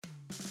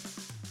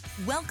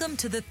Welcome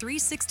to the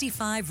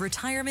 365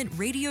 Retirement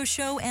Radio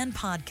Show and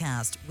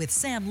Podcast with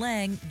Sam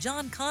Lang,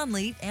 John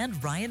Conley,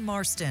 and Ryan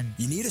Marston.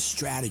 You need a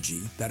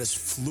strategy that is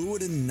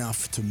fluid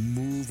enough to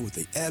move with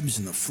the ebbs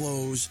and the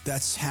flows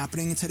that's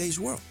happening in today's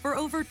world. For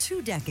over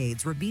 2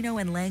 decades,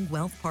 Rubino and Lang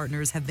Wealth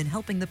Partners have been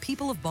helping the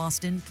people of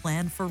Boston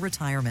plan for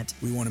retirement.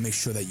 We want to make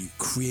sure that you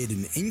create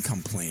an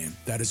income plan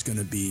that is going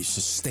to be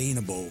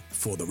sustainable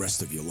for the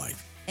rest of your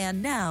life.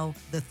 And now,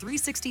 the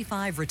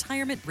 365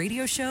 Retirement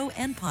Radio Show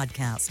and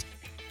Podcast.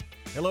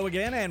 Hello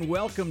again, and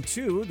welcome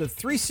to the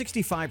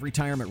 365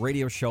 Retirement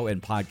Radio Show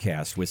and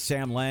Podcast with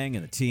Sam Lang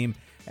and the team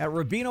at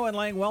Rubino and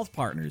Lang Wealth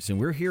Partners. And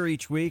we're here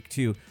each week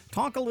to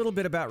talk a little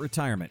bit about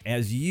retirement.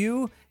 As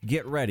you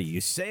get ready,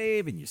 you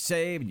save and you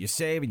save and you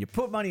save and you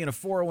put money in a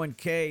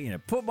 401k and you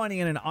put money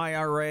in an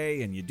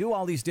IRA and you do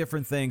all these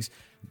different things.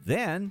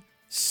 Then,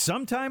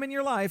 sometime in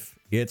your life,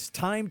 it's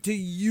time to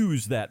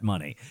use that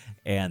money.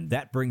 And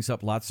that brings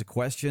up lots of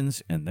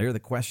questions, and they're the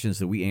questions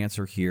that we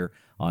answer here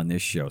on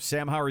this show.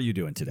 Sam, how are you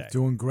doing today?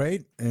 Doing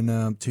great.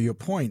 And to your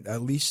point,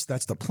 at least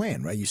that's the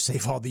plan, right? You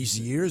save all these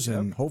years,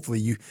 and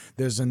hopefully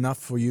there's enough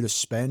for you to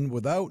spend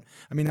without.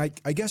 I mean, I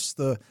guess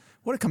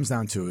what it comes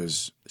down to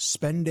is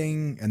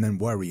spending and then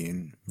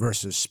worrying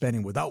versus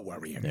spending without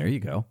worrying. There you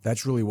go.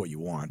 That's really what you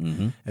want.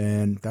 Mm-hmm.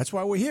 And that's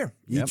why we're here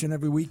each and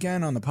every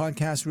weekend on the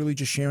podcast, really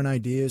just sharing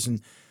ideas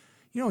and,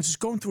 just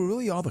going through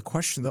really all the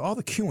questions, all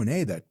the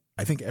Q&A that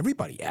I think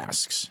everybody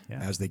asks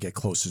as they get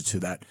closer to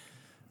that,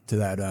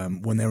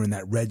 when they're in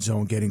that red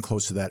zone, getting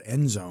close to that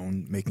end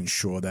zone, making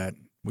sure that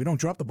we don't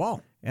drop the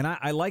ball. And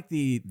I like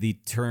the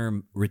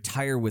term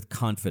retire with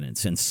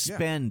confidence and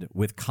spend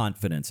with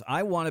confidence.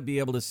 I want to be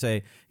able to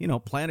say,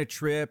 plan a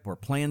trip or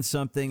plan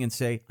something and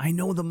say, I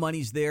know the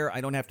money's there.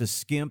 I don't have to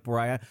skimp, or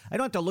I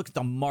don't have to look at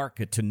the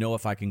market to know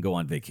if I can go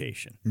on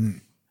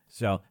vacation.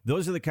 So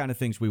those are the kind of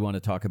things we want to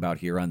talk about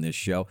here on this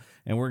show.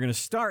 And we're going to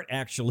start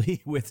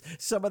actually with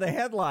some of the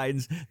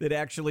headlines that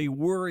actually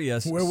worry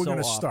us. Where we're going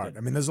to start?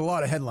 I mean, there's a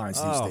lot of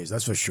headlines these days,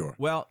 that's for sure.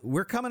 Well,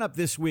 we're coming up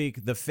this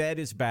week. The Fed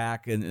is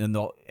back, and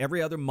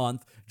every other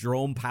month,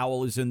 Jerome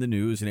Powell is in the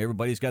news, and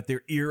everybody's got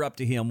their ear up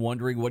to him,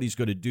 wondering what he's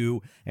going to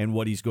do and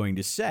what he's going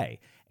to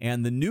say.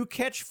 And the new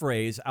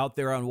catchphrase out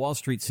there on Wall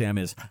Street, Sam,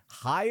 is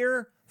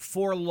higher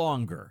for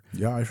longer.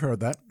 Yeah, I've heard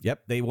that.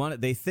 Yep,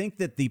 they think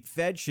that the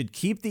Fed should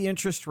keep the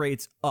interest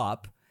rates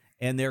up,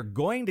 and they're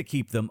going to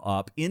keep them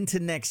up into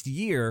next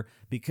year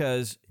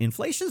because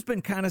inflation's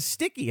been kind of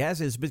sticky,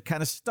 has been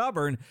kind of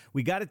stubborn.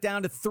 We got it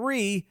down to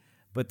 3,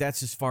 but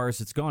that's as far as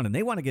it's gone, and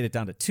they want to get it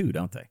down to 2,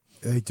 don't they?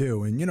 They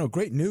do, and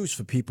great news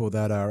for people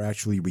that are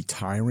actually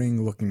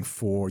retiring, looking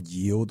for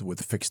yield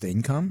with fixed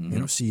income,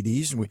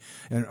 CDs.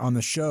 And on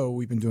the show,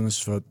 we've been doing this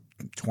for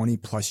 20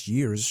 plus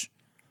years.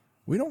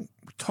 We don't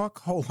talk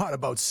a whole lot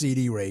about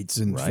CD rates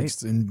and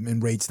fixed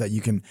and rates that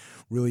you can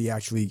really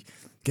actually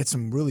get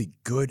some really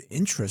good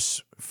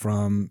interest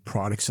from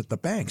products at the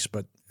banks.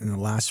 But in the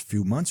last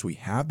few months, we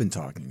have been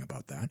talking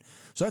about that.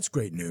 So that's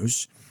great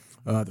news.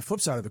 The flip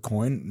side of the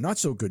coin, not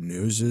so good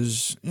news,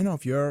 is,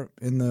 if you're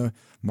in the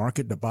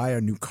market to buy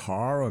a new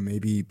car or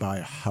maybe buy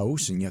a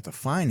house and you have to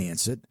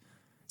finance it,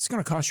 it's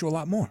going to cost you a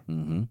lot more.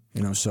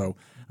 Mm-hmm. So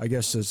I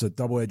guess it's a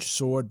double-edged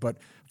sword. But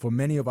for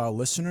many of our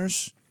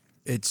listeners,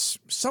 it's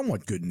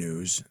somewhat good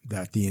news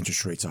that the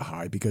interest rates are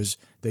high because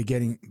they're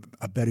getting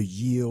a better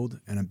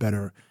yield and a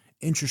better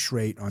interest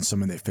rate on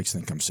some of their fixed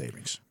income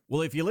savings.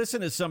 Well, if you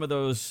listen to some of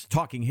those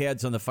talking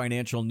heads on the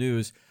financial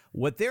news,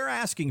 what they're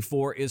asking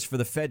for is for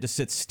the Fed to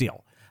sit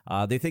still.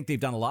 They think they've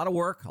done a lot of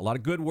work, a lot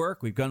of good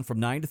work. We've gone from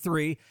 9 to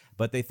 3,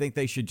 but they think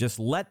they should just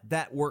let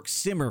that work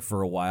simmer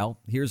for a while.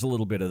 Here's a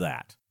little bit of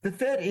that. The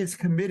Fed is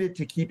committed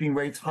to keeping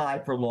rates high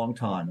for a long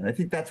time, and I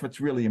think that's what's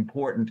really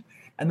important.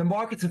 And the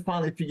markets have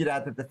finally figured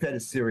out that the Fed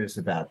is serious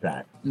about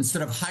that.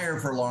 Instead of higher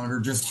for longer,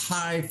 just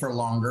high for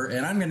longer.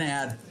 And I'm going to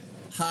add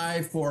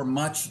high for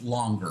much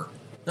longer.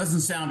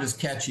 Doesn't sound as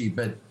catchy,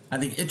 but I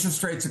think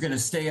interest rates are going to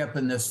stay up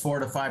in this 4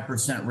 to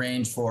 5%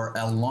 range for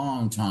a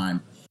long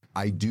time.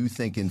 I do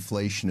think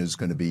inflation is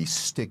going to be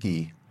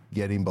sticky,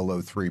 getting below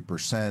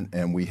 3%,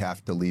 and we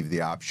have to leave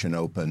the option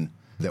open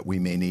that we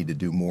may need to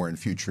do more in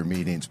future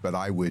meetings. But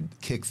I would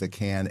kick the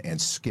can and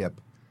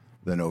skip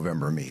the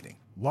November meeting.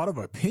 A lot of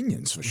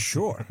opinions for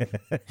sure.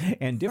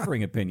 And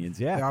differing opinions,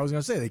 yeah. I was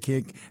going to say they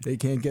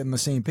can't get on the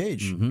same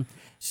page. Mm-hmm.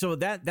 So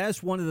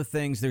that's one of the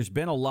things. There's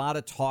been a lot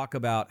of talk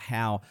about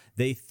how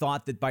they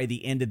thought that by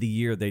the end of the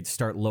year they'd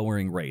start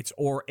lowering rates,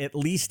 or at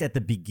least at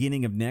the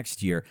beginning of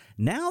next year.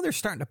 Now they're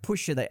starting to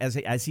push it,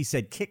 as he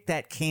said, kick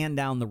that can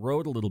down the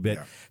road a little bit.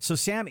 Yeah. So,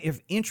 Sam, if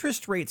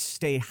interest rates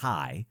stay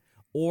high,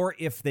 or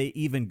if they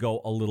even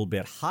go a little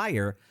bit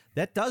higher,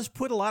 that does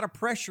put a lot of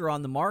pressure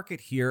on the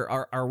market here.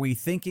 Are we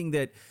thinking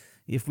that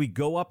if we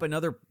go up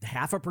another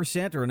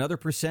 0.5% or another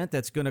percent,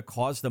 that's going to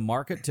cause the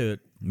market to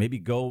maybe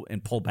go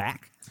and pull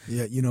back?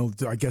 Yeah,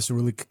 I guess it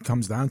really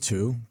comes down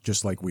to,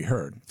 just like we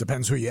heard,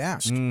 depends who you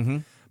ask. Mm-hmm.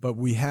 But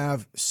we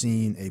have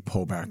seen a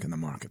pullback in the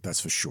market, that's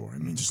for sure. I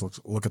mean, just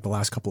look at the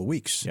last couple of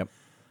weeks. Yep.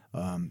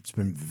 It's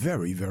been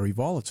very, very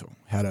volatile.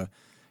 Had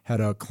had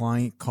a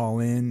client call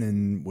in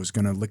and was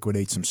going to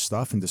liquidate some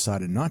stuff and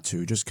decided not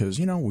to, just because,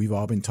 we've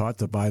all been taught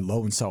to buy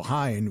low and sell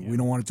high, and we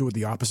don't want to do it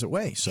the opposite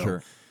way.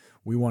 So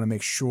we want to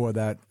make sure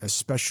that,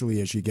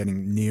 especially as you're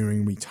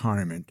nearing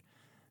retirement,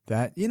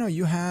 that,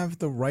 you have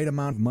the right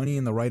amount of money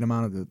and the right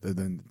amount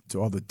of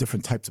all the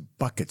different types of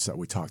buckets that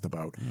we talked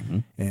about,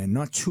 and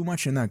not too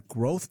much in that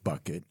growth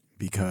bucket,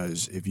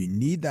 because if you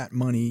need that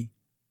money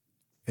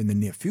in the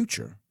near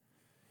future,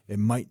 it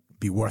might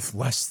be worth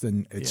less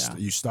than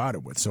you started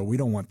with. So we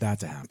don't want that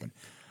to happen.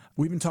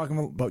 We've been talking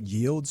about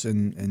yields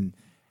and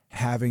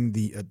having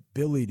the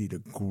ability to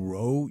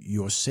grow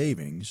your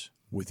savings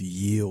with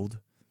yield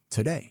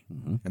today.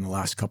 In the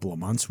last couple of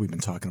months, we've been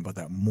talking about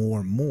that more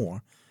and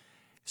more.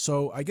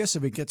 So I guess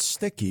if it gets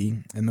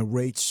sticky and the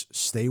rates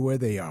stay where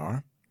they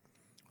are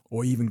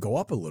or even go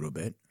up a little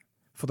bit,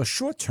 for the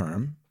short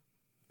term,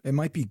 it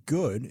might be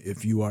good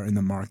if you are in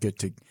the market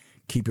to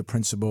keep your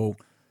principal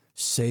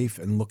safe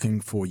and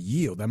looking for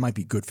yield. That might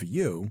be good for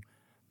you.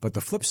 But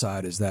the flip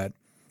side is that,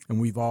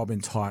 and we've all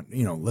been taught,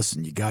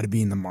 listen, you got to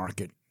be in the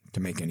market to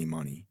make any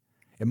money.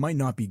 It might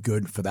not be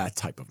good for that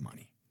type of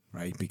money,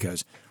 right?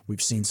 Because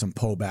we've seen some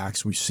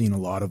pullbacks. We've seen a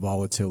lot of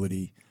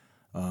volatility.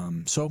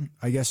 So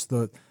I guess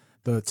the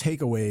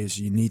takeaway is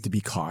you need to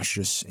be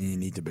cautious and you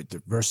need to be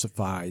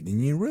diversified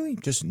and you really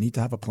just need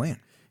to have a plan.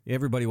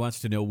 Everybody wants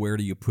to know, where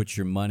do you put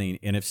your money?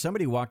 And if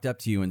somebody walked up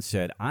to you and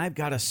said, I've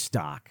got a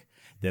stock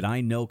that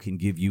I know can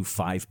give you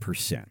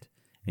 5%,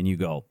 and you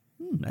go,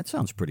 that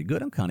sounds pretty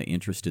good. I'm kind of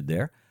interested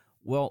there.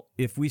 Well,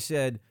 if we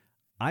said,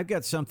 I've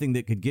got something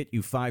that could get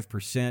you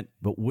 5%,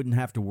 but wouldn't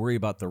have to worry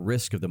about the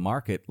risk of the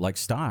market like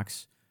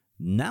stocks,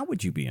 now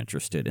would you be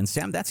interested? And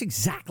Sam, that's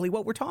exactly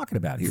what we're talking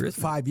about here, isn't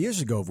it? 5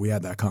 years ago, if we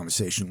had that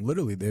conversation,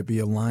 literally there'd be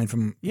a line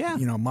from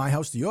my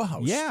house to your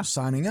house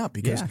signing up,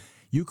 because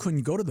you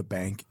couldn't go to the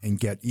bank and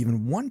get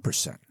even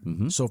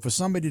 1%. So for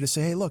somebody to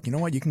say, hey, look, you know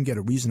what, you can get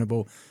a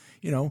reasonable,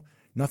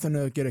 nothing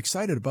to get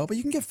excited about, but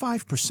you can get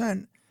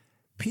 5%,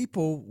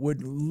 people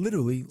would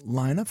literally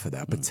line up for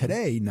that. But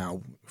today,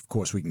 now, of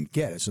course, we can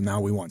get it. So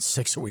now we want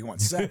 6 or we want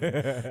 7,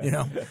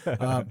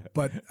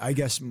 But I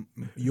guess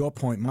your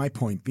point, my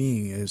point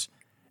being is,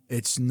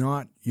 it's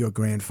not your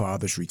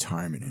grandfather's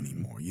retirement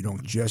anymore. You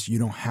don't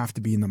have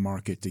to be in the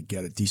market to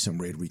get a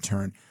decent rate of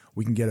return.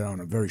 We can get it on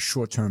a very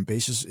short-term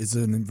basis. It's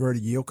an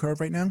inverted yield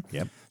curve right now.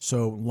 Yep.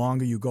 So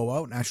longer you go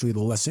out, actually,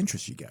 the less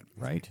interest you get.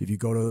 Right. If you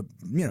go to,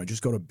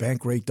 just go to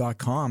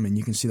bankrate.com and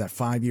you can see that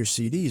 5-year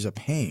CDs are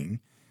paying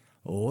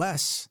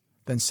less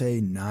than,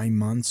 say, 9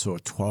 months or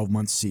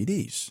 12-month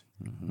CDs.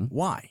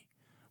 Why?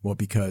 Well,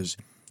 because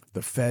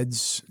the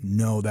feds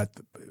know that,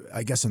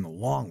 I guess in the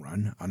long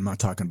run, I'm not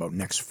talking about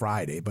next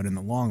Friday, but in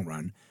the long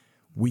run,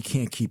 we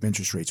can't keep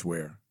interest rates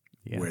where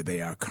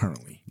they are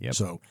currently.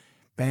 So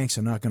banks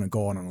are not going to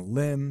go out on a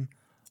limb,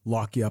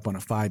 lock you up on a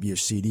 5-year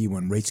CD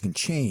when rates can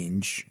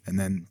change, and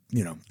then,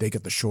 they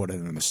get the short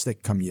end of the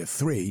stick come year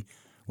 3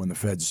 when the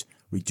feds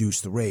reduce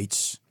the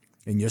rates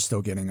and you're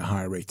still getting a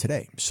higher rate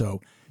today.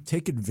 So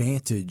take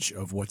advantage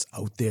of what's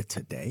out there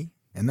today.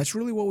 And that's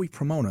really what we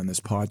promote on this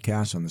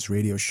podcast, on this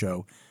radio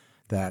show,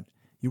 that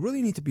you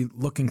really need to be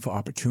looking for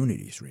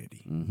opportunities,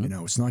 Randy.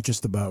 It's not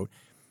just about,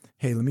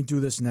 hey, let me do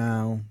this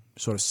now,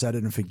 sort of set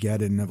it and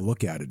forget it and never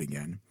look at it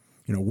again.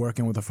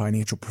 Working with a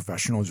financial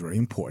professional is very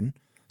important.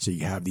 So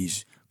you have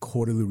these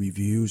quarterly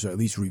reviews, or at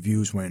least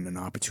reviews when an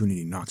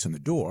opportunity knocks on the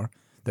door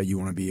that you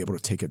want to be able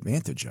to take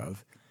advantage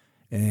of.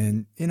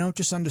 And,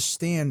 just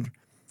understand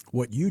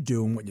what you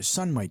do and what your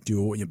son might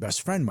do or what your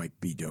best friend might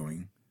be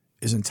doing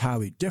is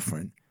entirely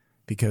different,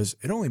 because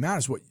it only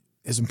matters what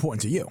is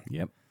important to you.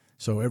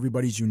 So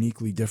everybody's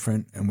uniquely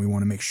different, and we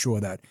want to make sure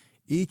that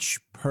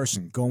each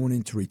person going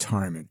into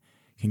retirement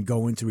can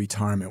go into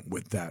retirement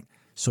with that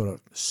sort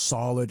of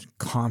solid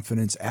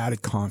confidence,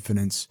 added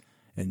confidence,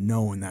 and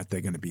knowing that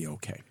they're going to be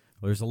okay.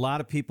 Well, there's a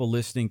lot of people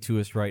listening to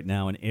us right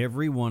now, and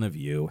every one of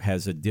you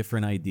has a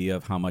different idea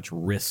of how much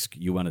risk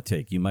you want to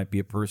take. You might be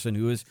a person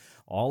who is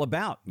all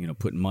about,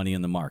 putting money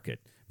in the market,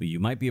 but you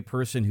might be a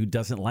person who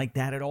doesn't like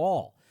that at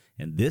all.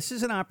 And this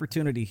is an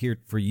opportunity here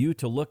for you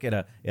to look at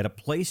a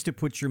place to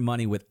put your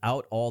money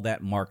without all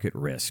that market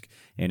risk.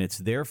 And it's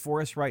there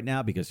for us right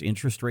now because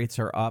interest rates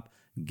are up.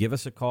 Give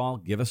us a call,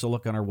 give us a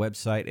look on our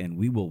website, and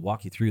we will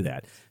walk you through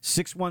that.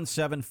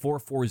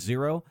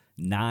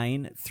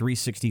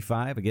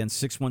 617-440-9365. Again,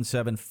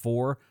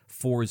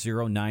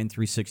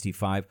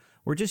 617-440-9365.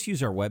 Or just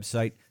use our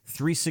website,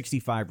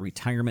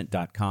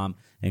 365retirement.com,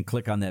 and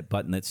click on that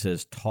button that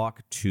says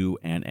Talk to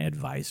an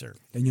Advisor.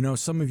 And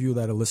some of you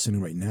that are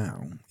listening right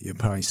now, you're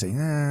probably saying,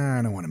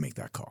 I don't want to make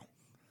that call.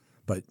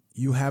 But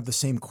you have the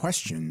same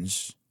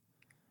questions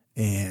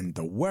and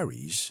the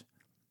worries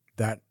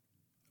that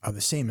are the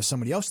same as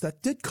somebody else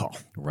that did call.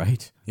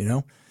 Right.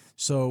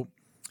 So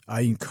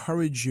I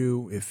encourage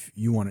you, if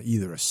you want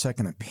either a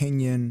second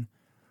opinion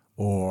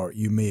or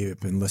you may have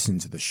been listening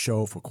to the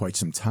show for quite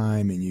some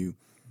time and you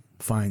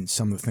find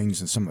some of the things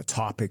and some of the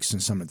topics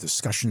and some of the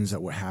discussions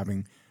that we're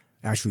having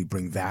actually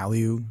bring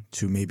value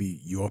to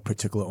maybe your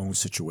particular own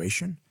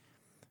situation,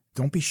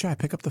 don't be shy.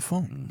 Pick up the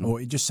phone,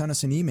 or just send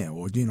us an email,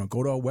 or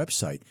go to our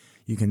website.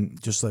 You can,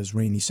 just as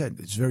Rainey said,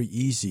 it's very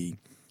easy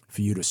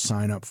for you to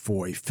sign up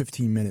for a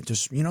 15-minute.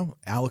 Just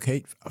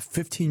allocate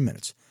 15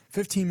 minutes.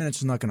 15 minutes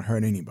is not going to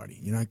hurt anybody.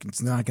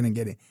 It's not going to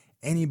get in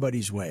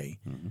anybody's way.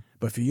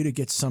 But for you to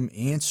get some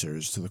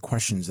answers to the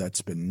questions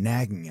that's been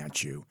nagging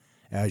at you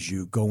as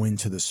you go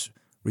into this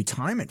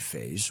retirement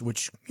phase,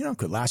 which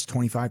could last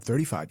 25,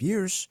 35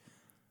 years.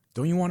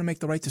 Don't you want to make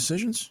the right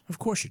decisions? Of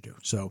course you do.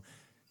 So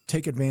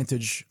take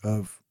advantage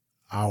of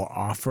our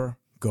offer.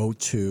 Go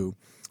to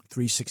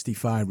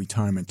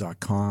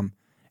 365retirement.com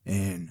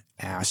and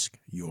ask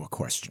your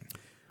question.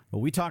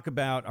 Well, we talk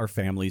about our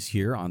families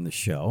here on the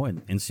show.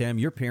 And Sam,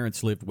 your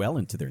parents lived well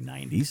into their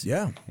 90s.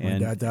 Yeah. My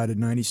dad died at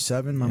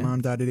 97. My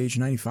mom died at age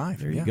 95.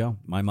 There you go.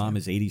 My mom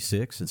is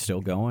 86 and still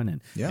going.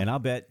 And I'll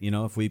bet,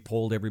 if we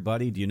polled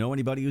everybody, do you know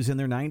anybody who's in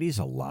their 90s?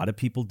 A lot of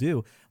people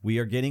do. We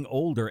are getting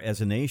older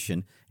as a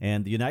nation.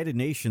 And the United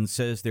Nations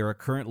says there are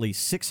currently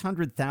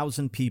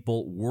 600,000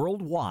 people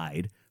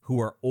worldwide who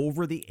are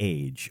over the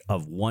age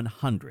of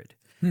 100.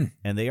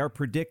 And they are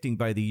predicting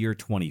by the year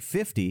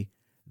 2050,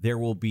 there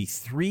will be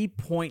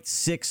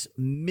 3.6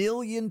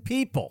 million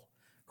people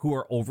who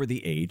are over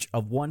the age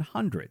of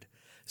 100.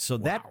 So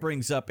that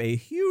brings up a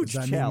huge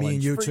challenge me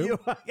and you for too? you.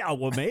 Yeah,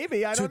 well,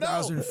 maybe. I don't know.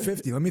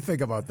 2050. Let me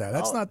think about that.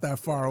 That's not that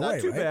far away,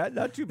 Not too right? bad.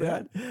 Not too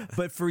bad.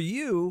 But for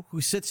you,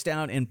 who sits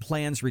down and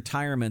plans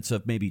retirements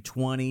of maybe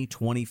 20,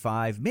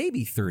 25,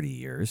 maybe 30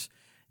 years,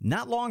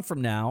 not long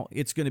from now,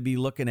 it's going to be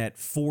looking at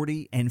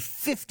 40 and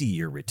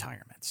 50-year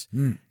retirements.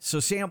 So,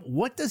 Sam,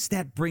 what does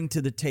that bring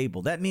to the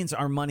table? That means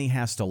our money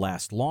has to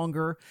last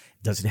longer.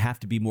 Does it have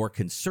to be more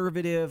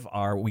conservative?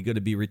 Are we going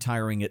to be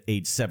retiring at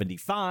age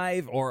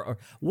 75? Or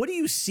what do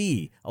you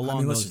see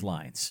along those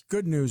lines?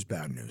 Good news,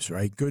 bad news,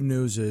 right? Good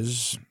news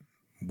is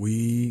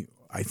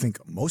I think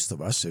most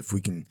of us, if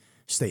we can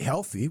stay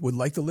healthy, would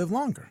like to live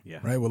longer,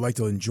 right? Would like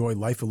to enjoy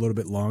life a little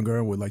bit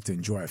longer. Would like to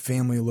enjoy our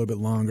family a little bit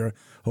longer.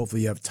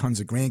 Hopefully you have tons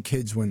of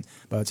grandkids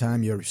by the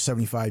time you're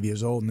 75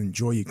 years old, and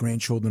enjoy your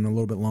grandchildren a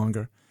little bit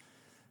longer.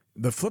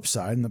 The flip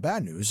side and the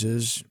bad news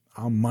is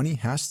our money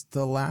has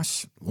to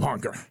last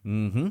longer,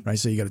 right?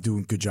 So you got to do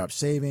a good job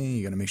saving.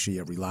 You got to make sure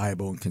you have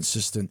reliable and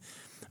consistent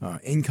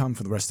income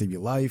for the rest of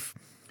your life.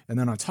 And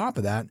then on top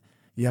of that,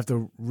 you have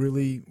to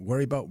really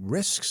worry about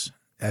risks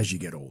as you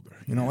get older,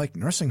 like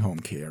nursing home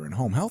care and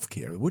home health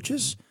care, which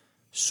is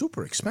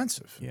super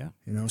expensive.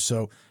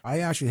 So I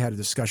actually had a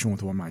discussion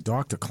with one of my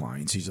doctor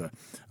clients. He's a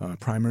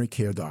primary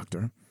care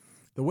doctor.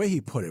 The way he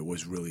put it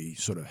was really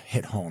sort of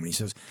hit home. He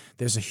says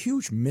there's a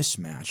huge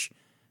mismatch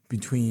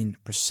between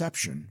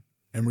perception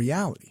and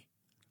reality.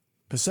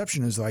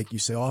 Perception is like you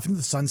say, off into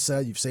the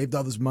sunset, you've saved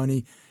all this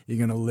money, you're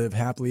going to live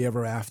happily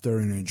ever after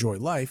and enjoy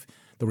life.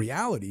 The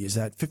reality is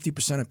that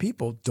 50% of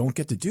people don't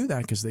get to do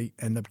that because they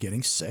end up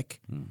getting sick.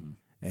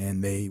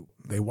 And they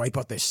wipe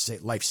out their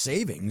life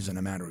savings in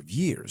a matter of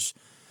years.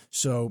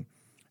 So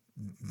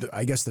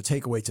I guess the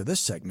takeaway to this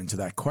segment, to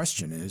that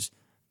question, is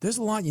there's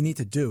a lot you need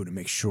to do to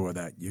make sure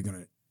that you're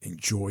going to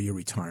enjoy your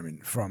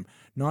retirement, from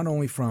not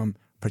only from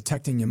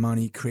protecting your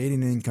money,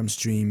 creating an income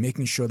stream,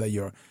 making sure that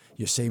your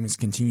savings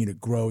continue to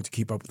grow to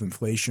keep up with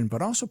inflation,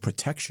 but also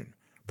protecting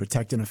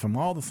it from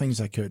all the things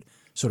that could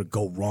sort of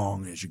go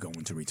wrong as you go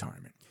into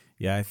retirement.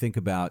 Yeah, I think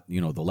about,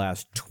 the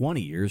last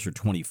 20 years or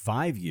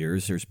 25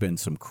 years, there's been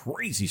some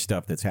crazy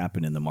stuff that's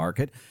happened in the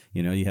market.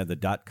 You had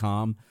the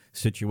 .com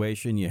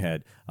situation, you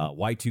had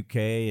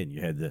Y2K, and you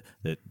had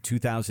the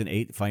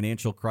 2008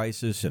 financial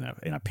crisis and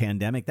a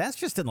pandemic. That's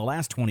just in the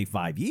last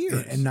 25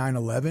 years. And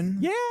 9/11.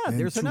 Yeah,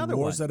 there's another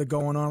wars one that are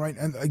going on right.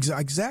 And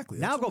exactly.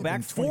 Now go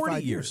back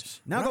 40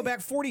 years. Go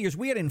back 40 years.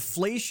 We had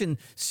inflation,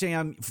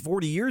 Sam,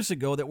 40 years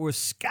ago that was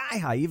sky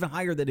high, even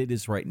higher than it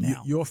is right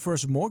now. Your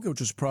first mortgage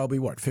was probably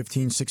what,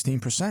 15, 16%?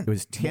 It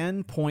was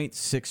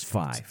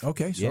 10.65.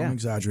 Okay, so I'm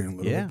exaggerating a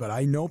little bit, but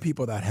I know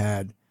people that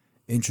had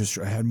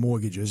had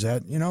mortgages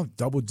at,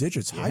 double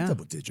digits, high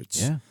double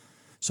digits. Yeah.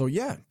 So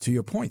to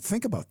your point,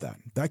 think about that.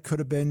 That could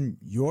have been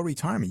your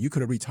retirement. You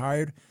could have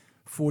retired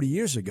 40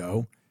 years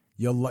ago.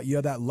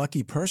 You're that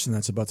lucky person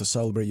that's about to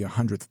celebrate your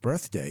 100th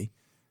birthday.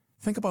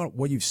 Think about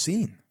what you've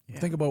seen. Yeah.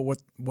 Think about what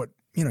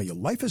your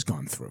life has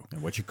gone through.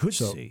 And what you could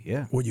see,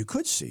 What you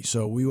could see.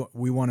 So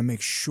we want to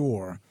make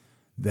sure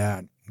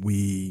that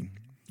we,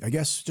 I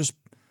guess, just,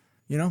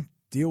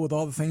 deal with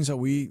all the things that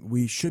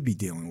we should be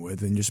dealing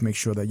with, and just make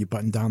sure that you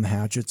button down the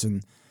hatchets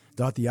and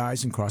dot the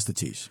I's and cross the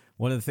T's.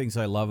 One of the things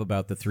I love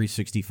about the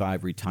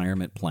 365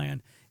 retirement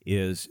plan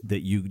is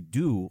that you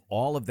do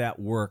all of that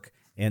work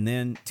and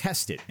then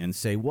test it and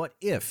say, what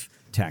if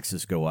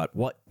taxes go up?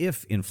 What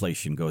if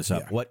inflation goes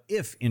up? What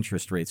if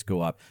interest rates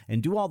go up?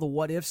 And do all the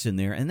what ifs in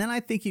there. And then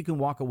I think you can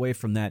walk away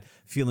from that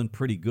feeling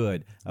pretty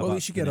good. Well, at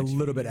least you get a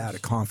little bit out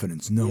of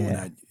confidence knowing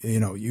that,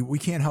 we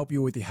can't help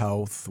you with your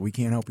health. We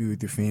can't help you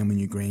with your family and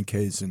your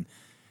grandkids. And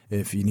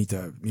if you need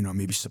to,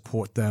 maybe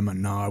support them or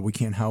not, we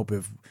can't help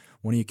if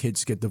one of your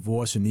kids get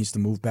divorced and needs to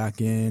move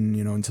back in,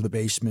 into the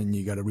basement and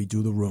you got to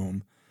redo the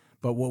room.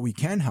 But what we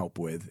can help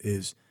with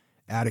is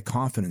added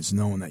confidence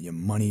knowing that your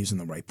money is in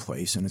the right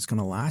place and it's going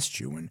to last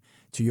you, and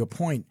to your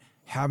point,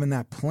 having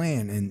that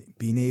plan and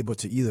being able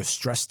to either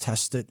stress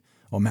test it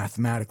or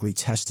mathematically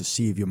test to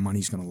see if your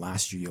money's going to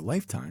last you your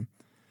lifetime,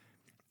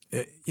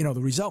 the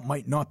result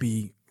might not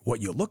be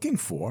what you're looking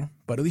for,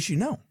 but at least you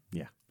know.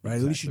 Yeah. Right?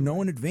 Exactly. At least you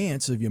know in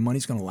advance if your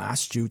money's going to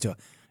last you to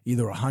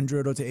either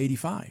 100 or to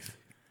 85.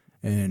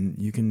 And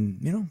you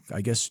can,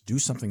 I guess, do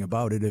something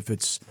about it if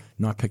it's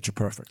not picture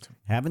perfect.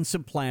 Having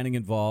some planning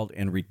involved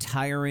and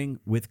retiring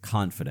with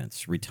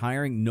confidence.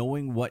 Retiring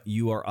knowing what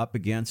you are up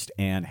against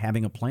and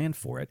having a plan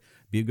for it.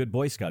 Be a good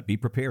Boy Scout. Be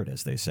prepared,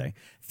 as they say.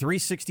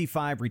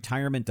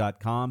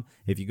 365retirement.com.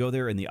 If you go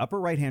there, in the upper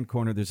right-hand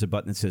corner, there's a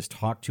button that says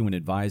Talk to an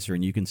Advisor,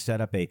 and you can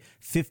set up a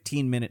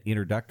 15-minute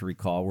introductory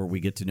call where we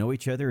get to know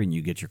each other and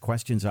you get your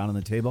questions out on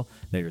the table.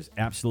 There's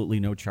absolutely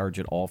no charge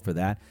at all for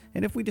that.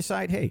 And if we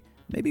decide, hey,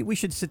 maybe we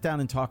should sit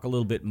down and talk a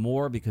little bit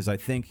more because I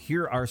think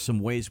here are some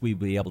ways we'd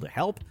be able to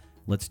help,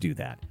 let's do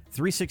that.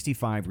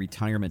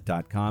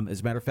 365retirement.com. As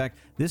a matter of fact,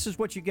 this is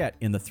what you get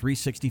in the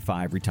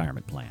 365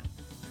 retirement plan.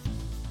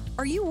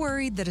 Are you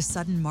worried that a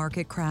sudden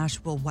market crash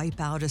will wipe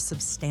out a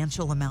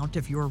substantial amount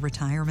of your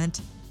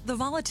retirement? The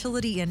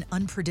volatility and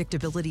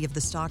unpredictability of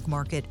the stock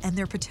market and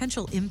their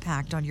potential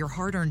impact on your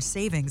hard-earned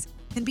savings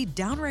can be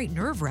downright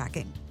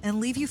nerve-wracking and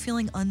leave you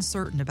feeling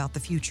uncertain about the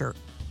future.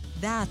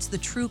 That's the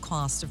true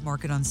cost of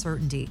market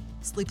uncertainty: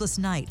 sleepless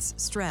nights,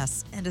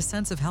 stress, and a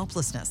sense of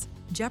helplessness,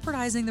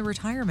 jeopardizing the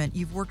retirement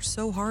you've worked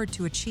so hard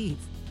to achieve.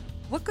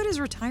 What good is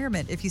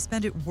retirement if you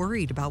spend it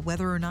worried about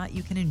whether or not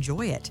you can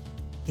enjoy it?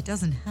 It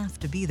doesn't have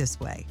to be this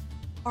way.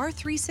 Our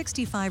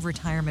 365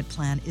 retirement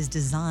plan is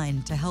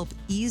designed to help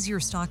ease your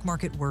stock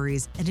market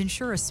worries and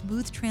ensure a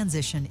smooth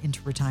transition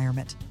into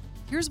retirement.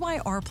 Here's why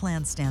our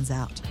plan stands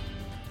out.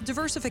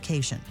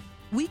 Diversification.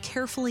 We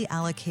carefully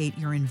allocate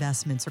your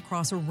investments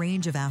across a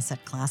range of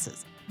asset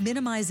classes,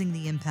 minimizing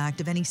the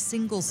impact of any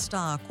single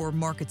stock or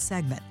market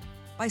segment.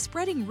 By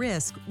spreading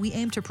risk, we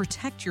aim to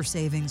protect your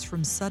savings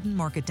from sudden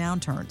market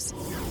downturns.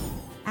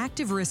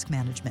 Active risk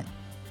management.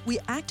 We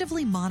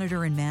actively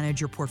monitor and manage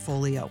your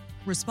portfolio,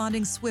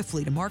 responding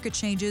swiftly to market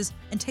changes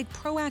and take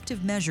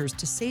proactive measures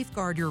to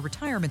safeguard your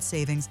retirement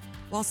savings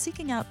while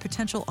seeking out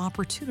potential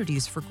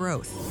opportunities for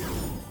growth.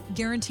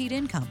 Guaranteed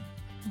income.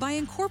 By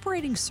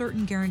incorporating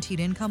certain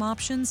guaranteed income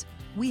options,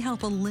 we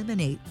help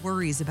eliminate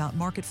worries about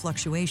market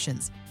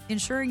fluctuations,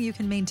 ensuring you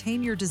can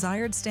maintain your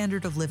desired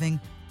standard of living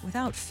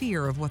without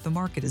fear of what the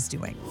market is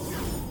doing.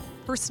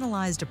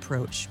 Personalized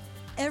approach.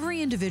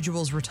 Every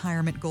individual's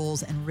retirement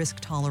goals and risk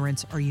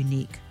tolerance are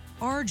unique.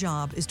 Our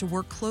job is to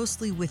work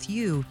closely with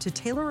you to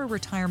tailor a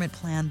retirement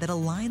plan that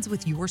aligns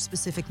with your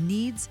specific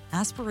needs,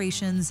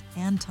 aspirations,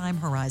 and time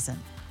horizon.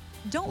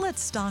 Don't let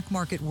stock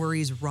market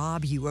worries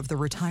rob you of the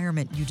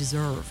retirement you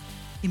deserve.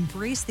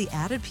 Embrace the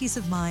added peace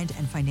of mind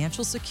and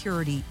financial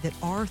security that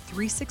our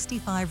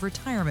 365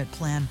 retirement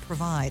plan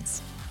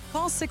provides.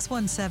 Call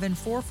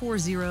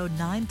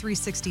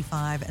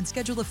 617-440-9365 and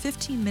schedule a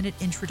 15-minute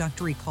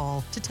introductory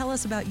call to tell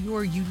us about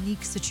your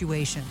unique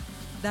situation.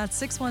 That's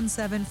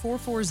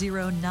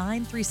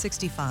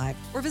 617-440-9365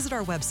 or visit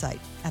our website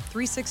at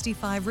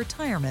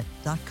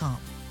 365retirement.com.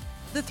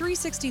 The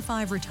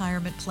 365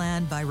 Retirement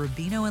Plan by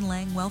Rubino and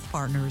Lang Wealth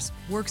Partners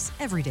works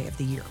every day of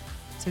the year,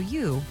 so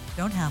you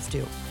don't have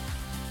to.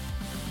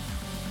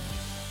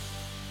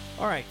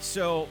 All right,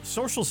 so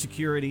Social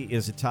Security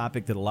is a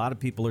topic that a lot of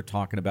people are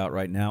talking about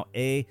right now.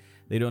 A,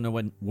 they don't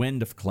know when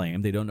to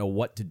claim. They don't know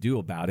what to do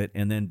about it.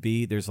 And then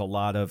B, there's a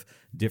lot of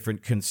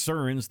different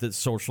concerns that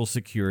Social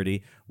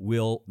Security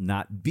will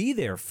not be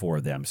there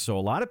for them. So a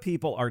lot of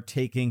people are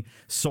taking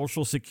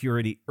Social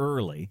Security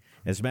early.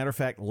 As a matter of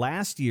fact,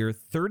 last year,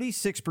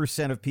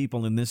 36% of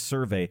people in this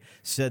survey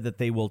said that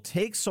they will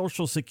take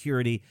Social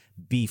Security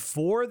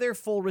before their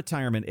full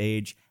retirement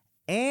age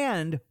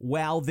and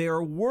while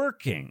they're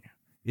working.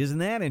 Isn't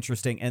that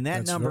interesting? And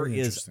that number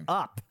is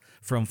up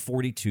from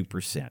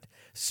 42%.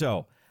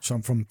 So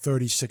from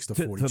 36 to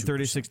 42%. From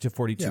 36 to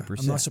 42%. Yeah,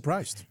 I'm not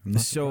surprised.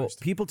 So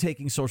people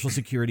taking Social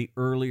Security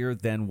earlier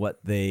than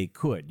what they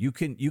could. You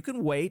can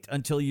wait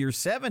until you're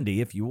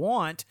 70 if you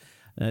want.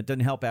 It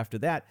doesn't help after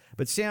that.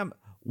 But Sam,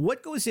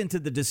 what goes into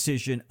the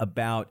decision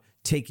about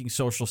taking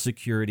Social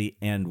Security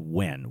and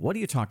when? What do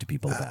you talk to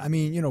people about?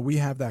 We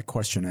have that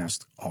question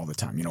asked all the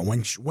time.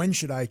 When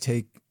should I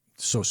take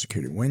Social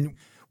Security?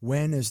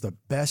 When is the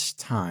best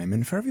time?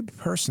 And for every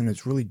person,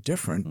 it's really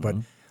different. But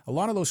a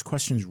lot of those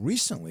questions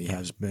recently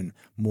has been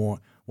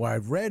more, well,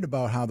 I've read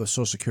about how the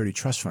Social Security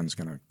Trust Fund is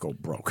going to go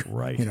broke.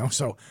 Right.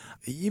 So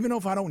even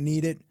if I don't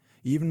need it,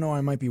 even though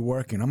I might be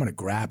working, I'm going to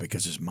grab it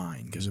because it's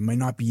mine, because it might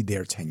not be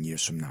there 10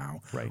 years from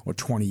now or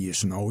 20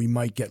 years from now. We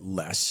might get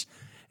less.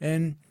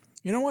 And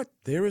you know what?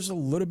 There is a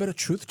little bit of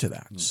truth to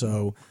that.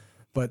 So,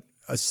 but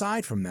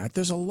aside from that,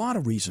 there's a lot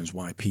of reasons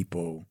why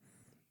people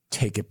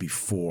take it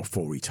before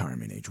full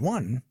retirement age.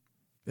 One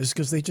is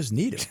because they just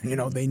need it.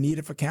 They need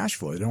it for cash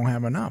flow. They don't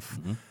have enough.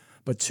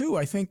 But two,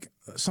 I think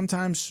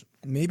sometimes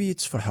maybe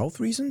it's for health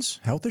reasons,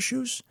 health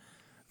issues.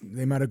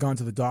 They might have gone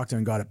to the doctor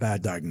and got a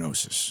bad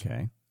diagnosis.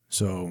 Okay.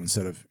 So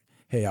instead of,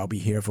 hey, I'll be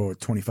here for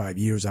 25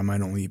 years, I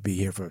might only be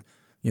here for,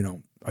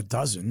 a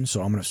dozen.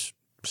 So I'm going to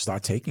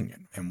start taking it.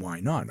 And why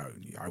not?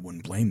 I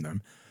wouldn't blame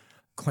them.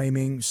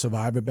 Claiming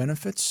survivor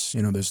benefits,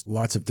 there's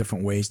lots of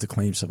different ways to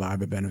claim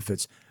survivor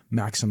benefits.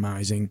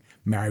 Maximizing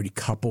married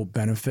couple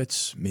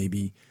benefits,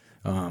 maybe,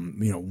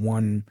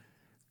 one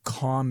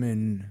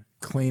common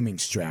claiming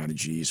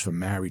strategy is for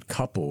married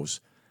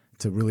couples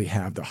to really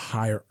have the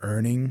higher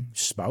earning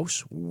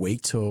spouse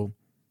wait till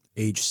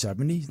age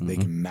 70. They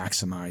can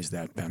maximize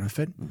that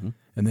benefit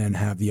and then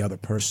have the other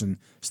person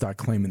start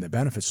claiming the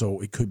benefit.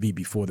 So it could be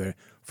before their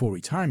full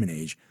retirement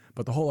age.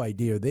 But the whole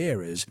idea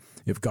there is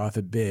if, God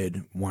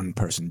forbid, one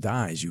person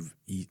dies, you've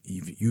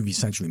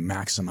essentially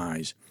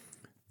maximized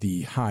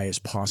the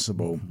highest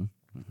possible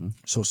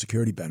Social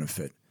Security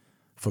benefit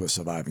for the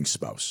surviving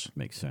spouse.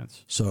 Makes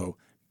sense. So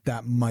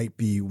that might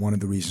be one of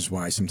the reasons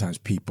why sometimes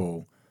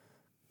people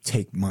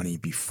take money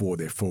before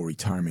their full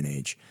retirement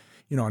age.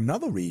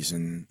 Another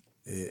reason,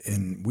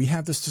 and we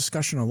have this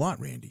discussion a lot,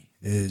 Randy,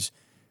 is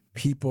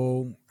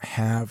people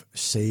have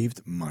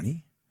saved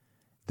money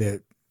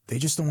that they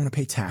just don't want to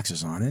pay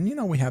taxes on.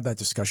 And, we have that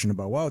discussion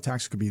about, well,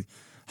 taxes could be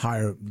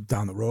higher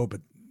down the road,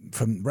 but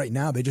from right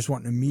now, they just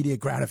want an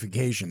immediate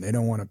gratification. They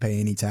don't want to pay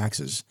any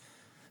taxes.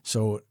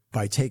 So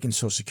by taking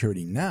Social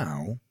Security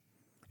now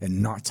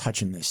and not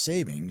touching their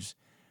savings,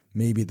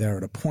 maybe they're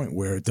at a point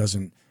where it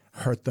doesn't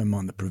hurt them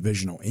on the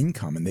provisional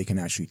income and they can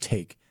actually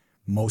take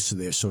most of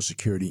their Social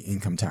Security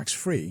income tax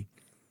free,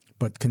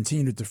 but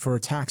continue to defer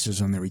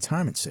taxes on their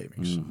retirement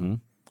savings.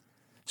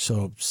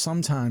 So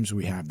sometimes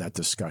we have that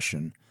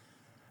discussion.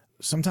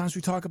 Sometimes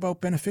we talk about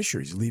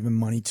beneficiaries leaving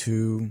money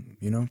to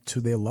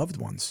their loved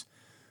ones.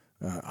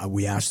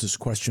 We ask this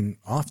question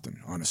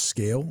often on a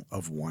scale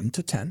of 1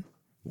 to 10.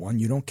 1,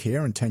 you don't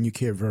care, and 10, you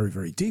care very,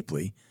 very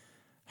deeply.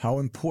 How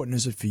important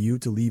is it for you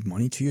to leave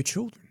money to your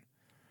children?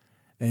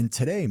 And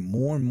today,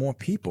 more and more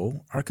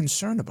people are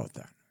concerned about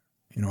that.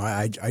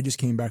 I just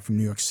came back from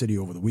New York City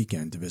over the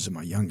weekend to visit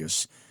my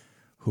youngest,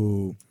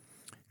 who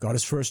got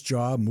his first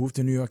job, moved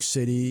to New York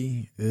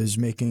City, is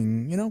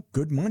making,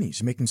 good money.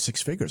 He's making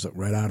 6 figures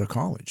right out of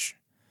college.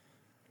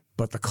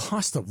 But the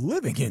cost of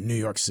living in New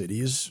York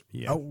City is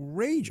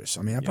outrageous.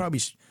 I mean, I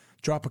probably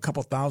drop a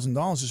couple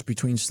 $1,000s just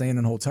between staying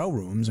in hotel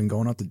rooms and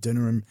going out to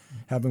dinner and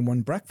having one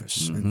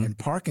breakfast and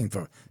parking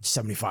for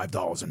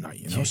 $75 a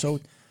night, So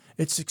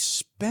it's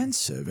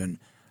expensive. And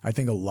I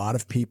think a lot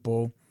of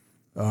people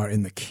are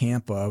in the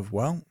camp of,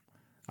 well,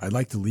 I'd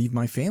like to leave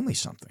my family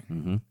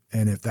something.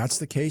 And if that's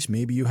the case,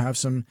 maybe you have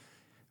some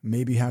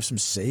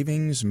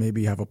savings,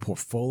 maybe you have a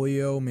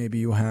portfolio, maybe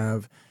you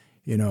have,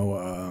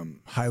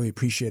 highly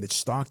appreciated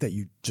stock that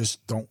you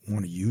just don't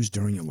want to use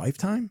during your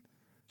lifetime.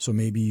 So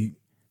maybe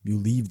you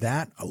leave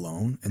that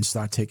alone and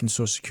start taking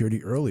Social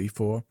Security early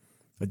for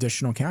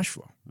additional cash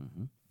flow.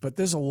 But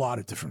there's a lot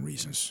of different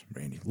reasons,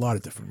 Randy, a lot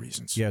of different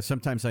reasons. Yeah,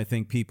 sometimes I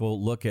think people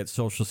look at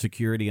Social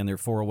Security and their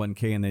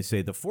 401k and they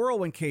say, the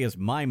 401k is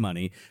my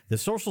money, the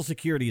Social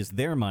Security is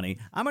their money.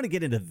 I'm going to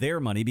get into their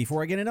money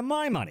before I get into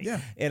my money.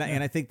 And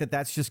I think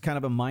that's just kind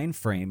of a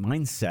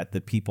mindset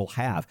that people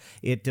have.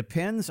 It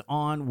depends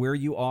on where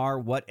you are,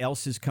 what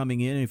else is coming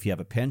in. If you have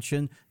a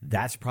pension,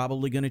 that's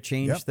probably going to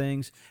change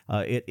things.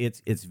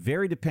 It's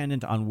very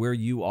dependent on where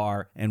you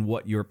are and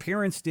what your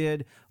parents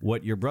did,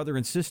 what your brother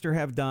and sister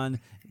have done.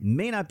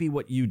 May not be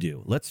what you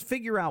do. Let's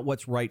figure out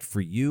what's right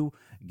for you.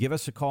 Give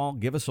us a call.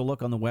 Give us a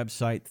look on the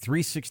website,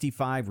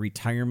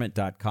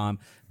 365retirement.com.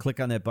 Click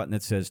on that button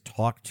that says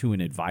Talk to an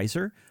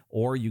Advisor,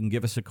 or you can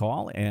give us a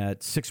call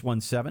at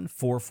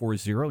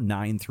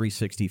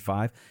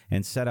 617-440-9365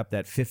 and set up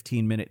that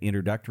 15-minute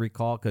introductory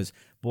call because,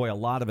 boy, a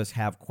lot of us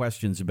have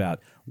questions about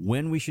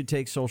when we should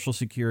take Social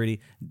Security.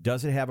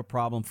 Does it have a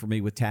problem for me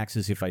with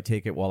taxes if I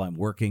take it while I'm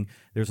working?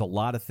 There's a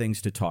lot of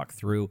things to talk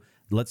through.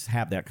 Let's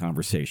have that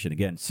conversation.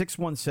 Again,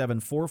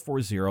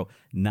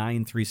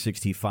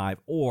 617-440-9365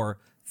 or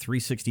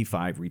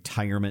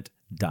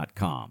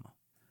 365retirement.com.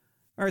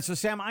 All right, so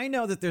Sam, I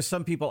know that there's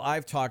some people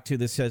I've talked to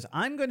that says,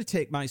 I'm going to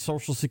take my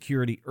Social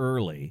Security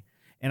early,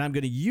 and I'm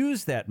going to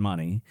use that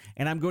money,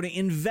 and I'm going to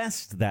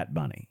invest that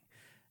money.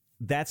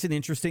 That's an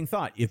interesting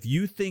thought. If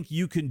you think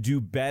you can do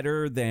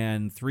better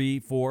than 3,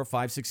 4,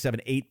 5, 6,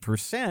 7,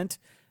 8%,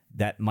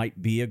 that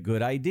might be a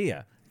good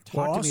idea.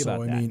 Talk to me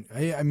about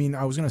that. I mean,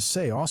 I was going to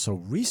say also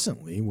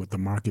recently with the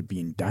market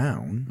being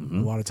down,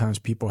 a lot of times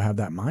people have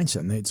that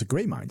mindset, and it's a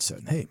great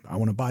mindset. Hey, I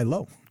want to buy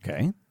low.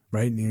 Okay.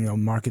 Right?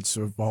 Markets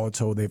are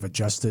volatile. They've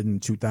adjusted in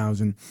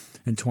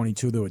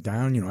 2022. They were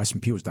down.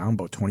 S&P was down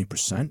about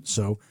 20%.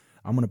 So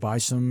I'm going to buy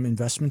some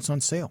investments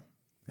on sale.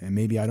 And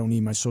maybe I don't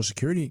need my Social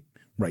Security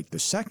right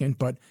this second,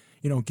 but,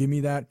 give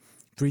me that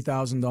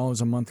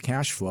 $3,000 a month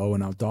cash flow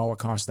and I'll dollar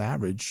cost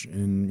average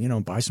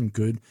and, buy some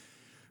good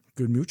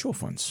mutual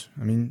funds.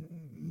 I mean,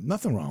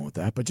 nothing wrong with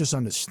that, but just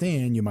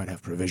understand you might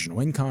have provisional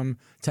income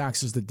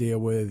taxes to deal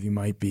with. You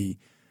might be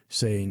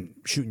saying,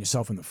 shooting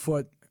yourself in the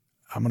foot.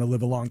 I'm going to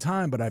live a long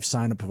time, but I've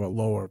signed up for a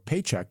lower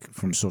paycheck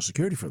from Social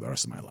Security for the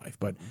rest of my life.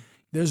 But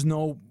there's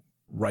no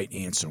right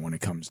answer when it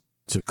comes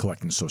to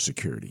collecting Social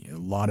Security. A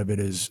lot of it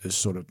is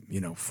sort of,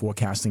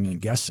 forecasting and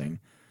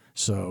guessing.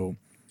 So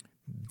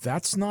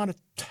that's not a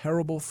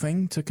terrible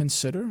thing to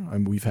consider. I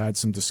mean, we've had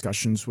some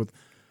discussions with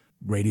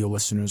radio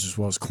listeners as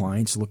well as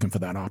clients looking for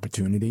that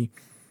opportunity.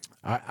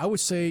 I would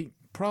say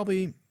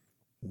probably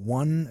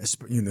one,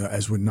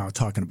 as we're now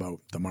talking about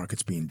the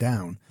markets being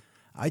down,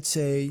 I'd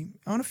say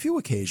on a few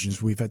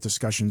occasions we've had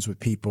discussions with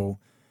people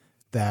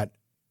that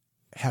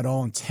had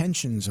all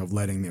intentions of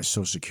letting their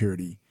Social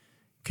Security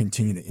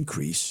continue to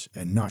increase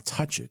and not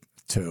touch it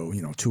till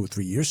 2 or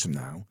 3 years from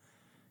now,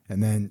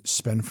 and then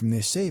spend from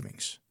their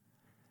savings.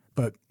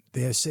 But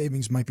their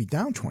savings might be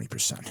down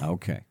 20%.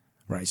 Okay.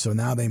 Right. So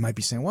now they might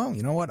be saying, well,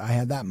 you know what? I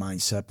had that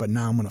mindset, but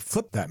now I'm going to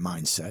flip that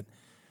mindset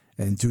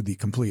and do the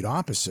complete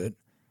opposite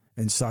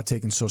and start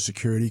taking Social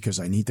Security because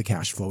I need the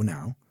cash flow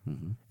now.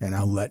 Mm-hmm. And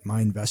I'll let my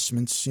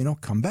investments,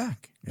 come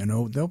back.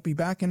 They'll be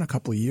back in a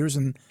couple of years,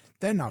 and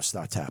then I'll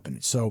start tapping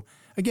it. So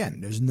again,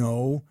 there's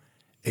no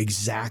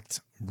exact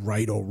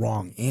right or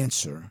wrong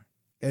answer.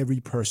 Every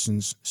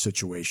person's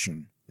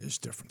situation is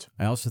different.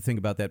 I also think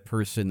about that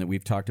person that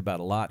we've talked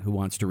about a lot who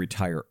wants to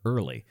retire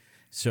early.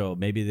 So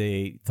maybe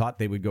they thought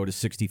they would go to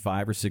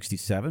 65 or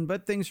 67,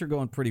 but things are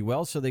going pretty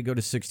well. So they go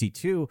to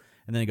 62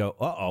 and then they go,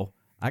 uh-oh,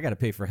 I got to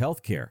pay for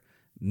health care.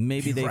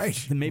 Maybe they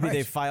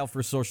they file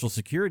for Social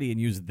Security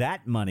and use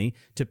that money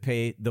to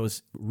pay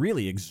those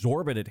really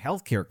exorbitant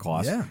health care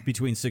costs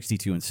between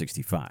 62 and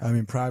 65. I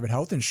mean, private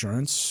health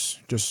insurance,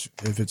 just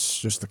if it's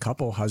just a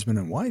couple, husband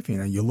and wife,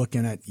 you're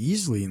looking at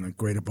easily in the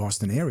greater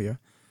Boston area,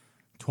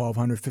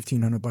 $1,200,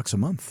 $1,500 a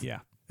month.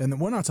 Yeah. And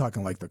we're not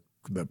talking like the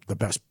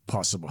best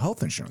possible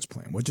health insurance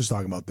plan. We're just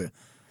talking about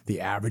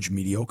the average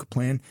mediocre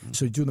plan. Mm-hmm.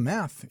 So you do the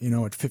math, at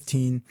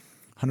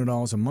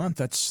 $1,500 a month,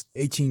 that's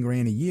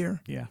 $18,000 a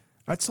year. Yeah.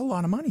 That's a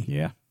lot of money.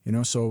 Yeah.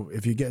 So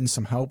if you're getting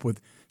some help with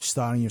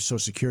starting your Social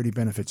Security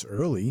benefits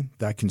early,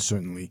 that can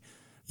certainly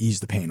ease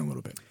the pain a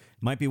little bit.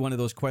 Might be one of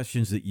those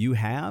questions that you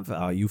have.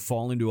 You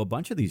fall into a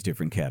bunch of these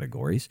different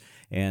categories.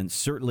 And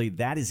certainly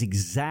that is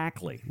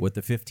exactly what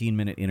the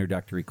 15-minute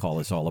introductory call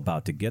is all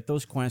about, to get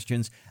those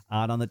questions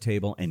out on the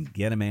table and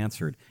get them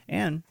answered.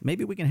 And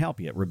maybe we can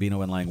help you at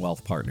Rubino & Lang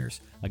Wealth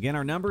Partners. Again,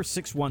 our number,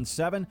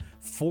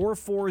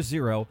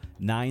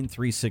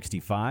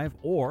 617-440-9365,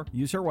 or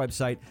use our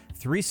website,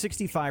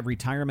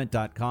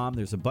 365retirement.com.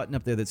 There's a button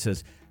up there that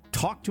says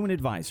Talk to an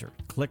Advisor.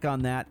 Click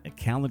on that. A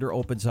calendar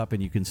opens up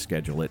and you can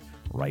schedule it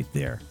right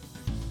there.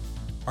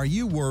 Are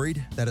you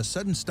worried that a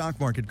sudden stock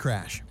market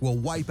crash will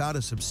wipe out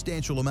a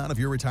substantial amount of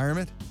your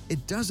retirement?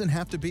 It doesn't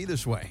have to be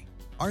this way.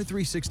 Our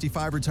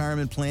 365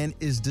 retirement plan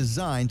is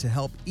designed to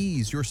help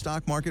ease your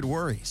stock market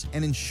worries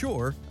and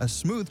ensure a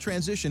smooth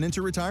transition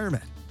into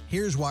retirement.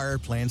 Here's why our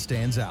plan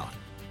stands out.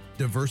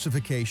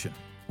 Diversification.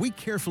 We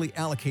carefully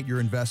allocate your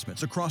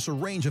investments across a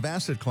range of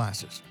asset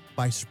classes.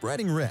 By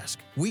spreading risk,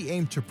 we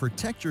aim to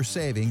protect your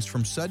savings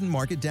from sudden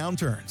market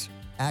downturns.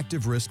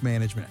 Active risk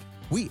management.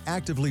 We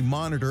actively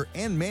monitor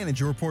and manage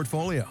your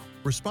portfolio,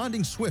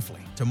 responding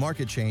swiftly to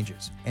market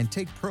changes and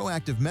take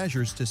proactive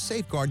measures to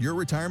safeguard your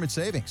retirement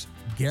savings.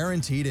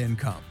 Guaranteed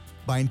income.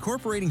 By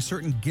incorporating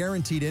certain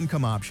guaranteed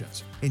income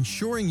options,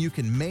 ensuring you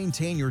can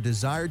maintain your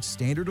desired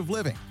standard of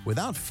living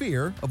without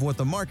fear of what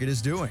the market is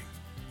doing.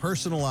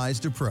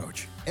 Personalized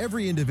approach.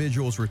 Every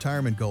individual's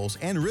retirement goals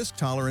and risk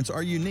tolerance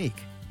are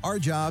unique. Our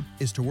job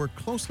is to work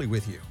closely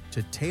with you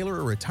to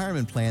tailor a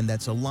retirement plan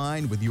that's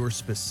aligned with your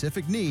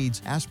specific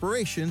needs,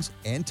 aspirations,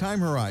 and time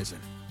horizon.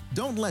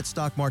 Don't let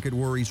stock market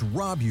worries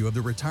rob you of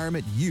the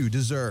retirement you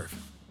deserve.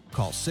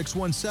 Call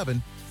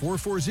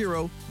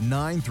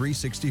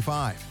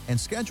 617-440-9365 and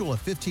schedule a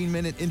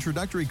 15-minute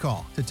introductory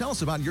call to tell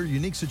us about your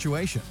unique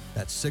situation.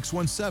 That's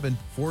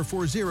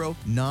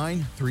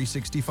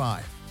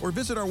 617-440-9365. Or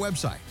visit our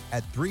website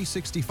at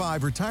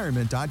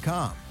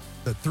 365retirement.com.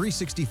 The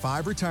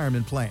 365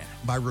 Retirement Plan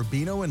by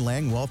Rubino &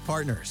 Lang Wealth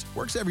Partners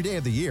works every day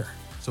of the year,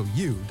 so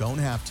you don't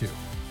have to.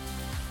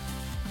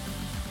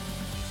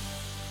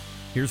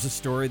 Here's a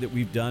story that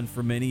we've done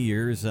for many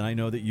years, and I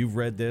know that you've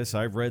read this,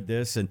 I've read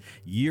this, and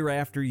year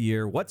after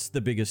year, what's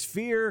the biggest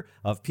fear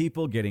of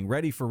people getting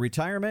ready for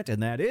retirement?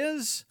 And that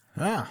is...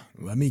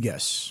 let me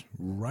guess.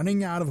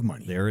 Running out of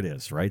money. There it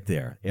is, right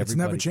there. It's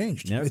never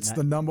changed. It's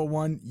the number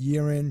one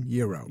year in,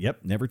 year out.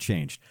 Yep, never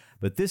changed.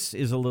 But this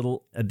is a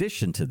little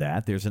addition to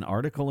that. There's an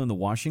article in the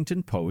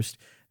Washington Post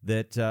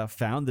that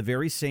found the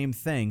very same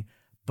thing,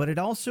 but it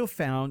also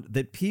found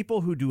that people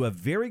who do a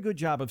very good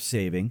job of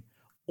saving,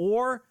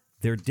 or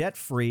they're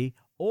debt-free,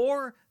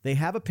 or they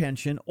have a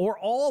pension, or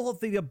all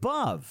of the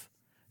above,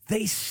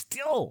 they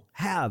still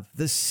have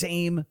the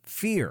same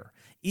fear.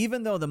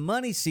 Even though the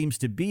money seems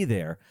to be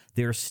there,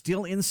 they're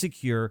still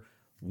insecure,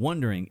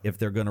 wondering if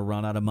they're going to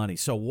run out of money.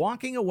 So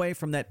walking away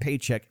from that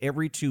paycheck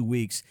every 2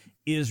 weeks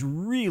is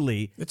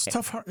really... It's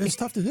tough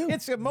to do.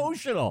 It's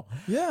emotional.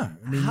 Yeah.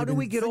 I mean, how do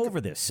we get over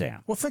this,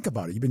 Sam? Well, think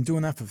about it. You've been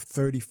doing that for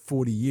 30,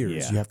 40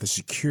 years. Yeah. You have the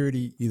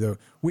security either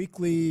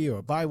weekly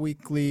or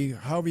biweekly,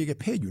 however you get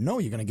paid. You know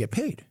you're going to get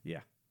paid.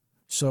 Yeah.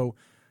 So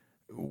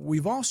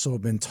we've also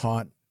been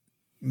taught,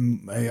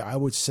 I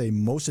would say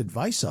most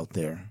advice out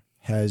there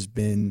has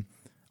been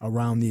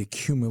around the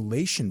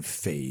accumulation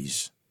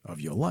phase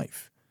of your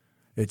life.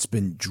 It's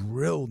been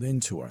drilled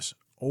into us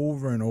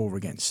over and over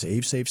again.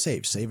 Save,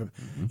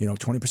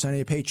 20% of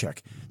your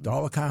paycheck,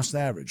 dollar cost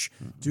average,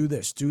 do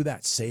this, do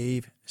that,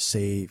 save.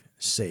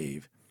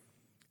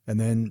 And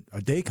then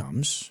a day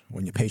comes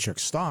when your paycheck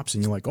stops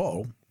and you're like,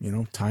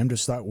 time to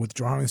start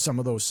withdrawing some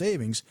of those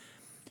savings.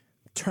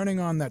 Turning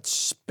on that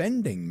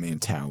spending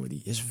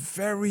mentality is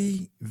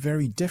very,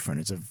 very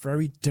different. It's a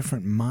very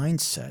different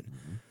mindset.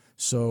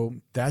 So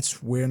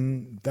that's where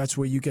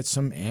you get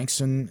some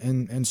angst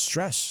and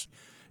stress.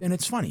 And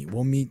it's funny.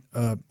 We'll meet,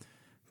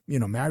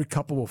 married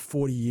couple of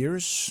 40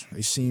 years.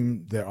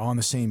 They're on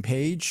the same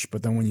page.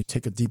 But then when you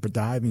take a deeper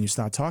dive and you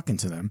start talking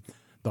to them,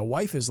 the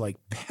wife is like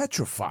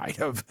petrified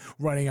of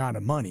running out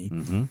of money.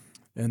 Mm-hmm.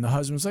 And the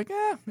husband's like,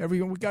 we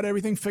got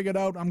everything figured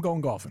out. I'm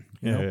going golfing.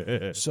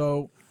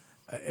 So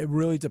it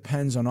really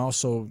depends on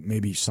also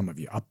maybe some of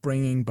your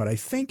upbringing. But I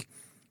think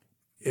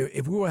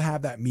if we were to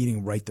have that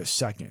meeting right this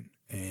second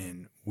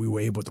and we were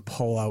able to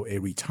pull out a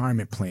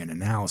retirement plan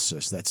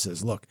analysis that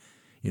says, look,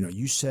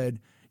 you said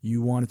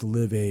you wanted to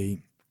live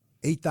a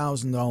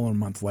 $8,000 a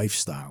month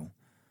lifestyle.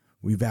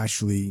 We've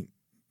actually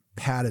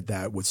padded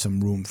that with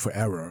some room for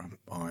error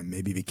on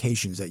maybe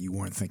vacations that you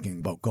weren't thinking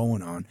about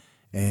going on.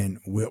 And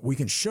we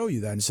can show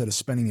you that instead of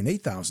spending an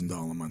 $8,000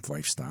 a month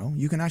lifestyle,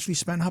 you can actually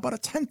spend, how about a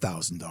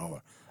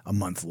 $10,000 a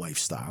month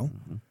lifestyle?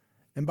 Mm-hmm.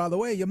 And by the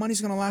way, your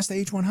money's going to last to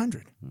age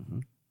 100. Mm-hmm.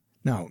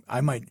 Now,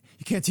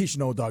 you can't teach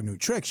an old dog new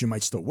tricks. You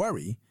might still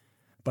worry,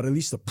 but at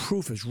least the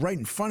proof is right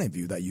in front of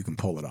you that you can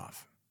pull it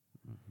off.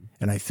 Mm-hmm.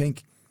 And I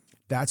think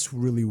that's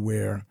really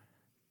where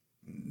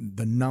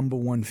the number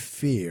one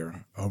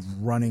fear of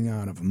running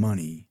out of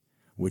money,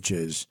 which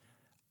is,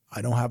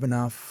 I don't have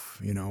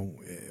enough,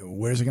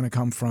 where's it going to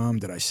come from?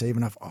 Did I save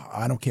enough?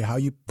 I don't care how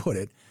you put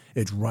it.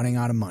 It's running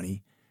out of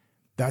money.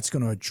 That's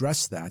going to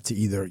address that to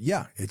either,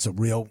 it's a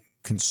real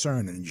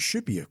concern and you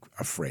should be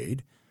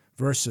afraid,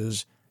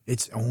 versus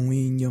it's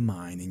only in your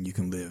mind and you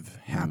can live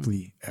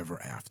happily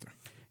ever after.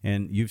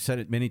 And you've said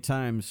it many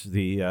times,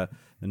 the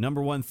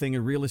number one thing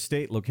in real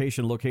estate,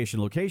 location.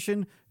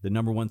 The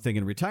number one thing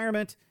in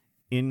retirement,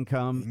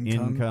 income.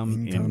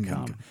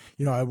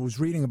 I was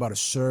reading about a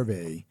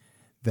survey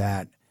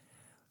that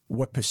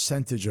what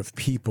percentage of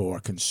people are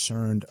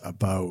concerned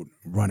about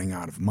running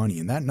out of money,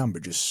 and that number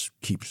just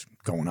keeps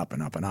going up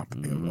and up and up.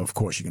 Mm-hmm. Of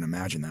course, you can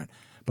imagine that.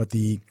 But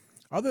the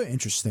other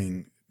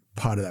interesting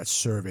part of that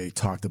survey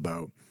talked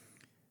about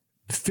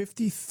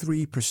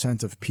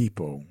 53% of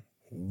people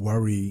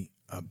worry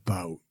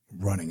about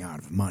running out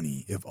of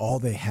money if all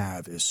they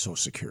have is Social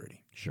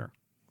Security. Sure.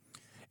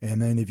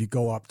 And then if you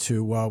go up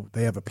to,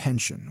 they have a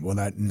pension. Well,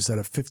 that instead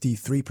of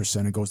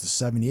 53%, it goes to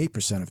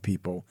 78% of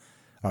people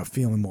are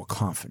feeling more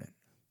confident.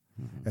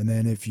 Mm-hmm. And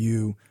then if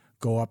you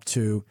go up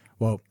to,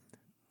 how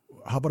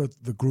about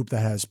the group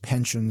that has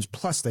pensions,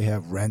 plus they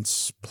have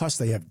rents, plus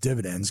they have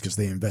dividends because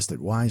they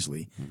invested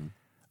wisely? Mm-hmm.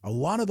 A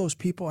lot of those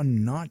people are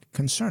not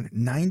concerned.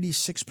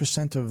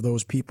 96% of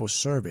those people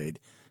surveyed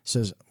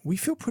says, we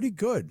feel pretty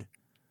good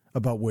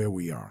about where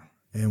we are.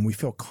 And we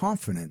feel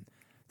confident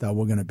that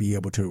we're going to be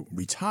able to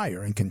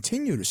retire and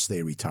continue to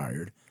stay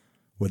retired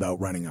without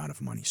running out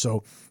of money.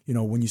 So,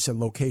 when you said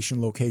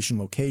location, when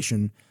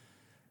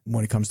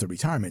it comes to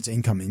retirement, it's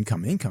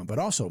income, but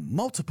also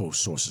multiple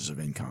sources of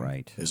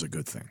income is a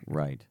good thing.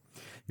 Right.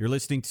 You're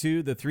listening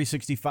to the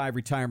 365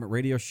 Retirement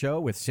Radio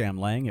Show with Sam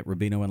Lang at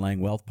Rubino & Lang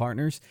Wealth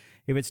Partners.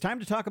 If it's time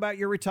to talk about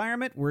your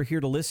retirement, we're here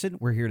to listen.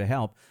 We're here to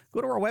help.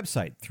 Go to our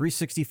website,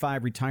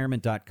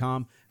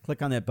 365retirement.com.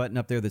 Click on that button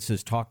up there that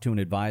says Talk to an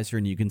Advisor,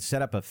 and you can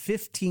set up a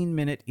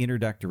 15-minute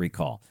introductory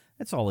call.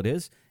 That's all it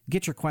is.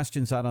 Get your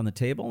questions out on the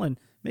table, and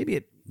maybe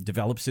it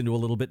develops into a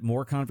little bit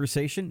more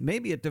conversation.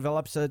 Maybe it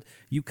develops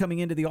you coming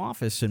into the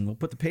office, and we'll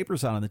put the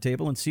papers out on the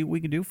table and see what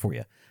we can do for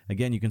you.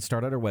 Again, you can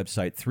start at our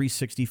website,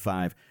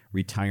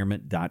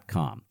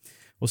 365retirement.com.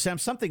 Well, Sam,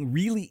 something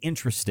really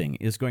interesting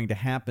is going to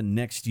happen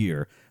next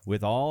year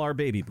with all our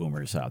baby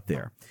boomers out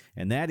there,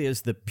 and that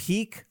is the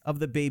peak of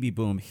the baby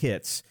boom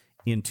hits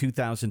in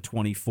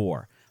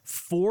 2024.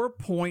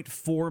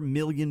 4.4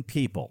 million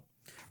people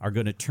are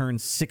going to turn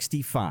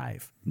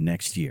 65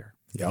 next year.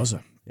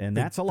 Yowza. And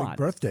that's a lot. Big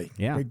birthday.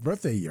 Yeah. Big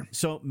birthday year.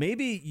 So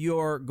maybe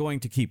you're going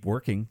to keep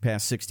working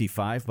past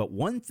 65, but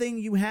one thing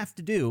you have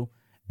to do,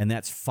 and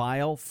that's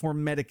file for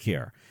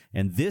Medicare.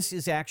 And this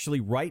is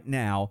actually right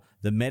now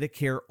the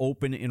Medicare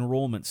open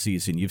enrollment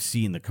season. You've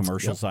seen the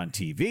commercials on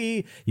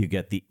TV. You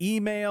get the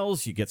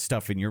emails. You get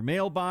stuff in your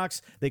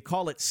mailbox. They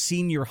call it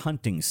senior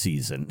hunting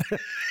season.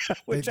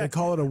 They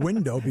call it a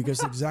window because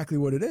it's exactly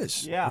what it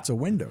is. Yeah. It's a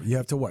window. You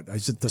have to what?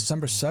 Is it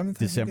December 7th?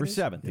 December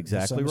 7th.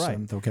 Exactly December right.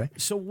 7th, okay.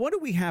 So what do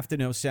we have to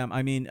know, Sam?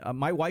 I mean,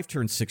 my wife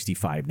turns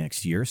 65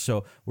 next year,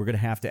 so we're going to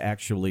have to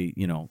actually,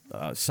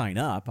 sign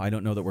up. I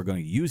don't know that we're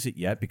going to use it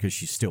yet because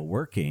she's still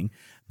working.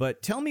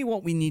 But tell me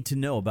what we need to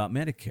know about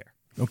Medicare.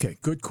 Okay,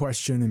 good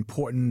question.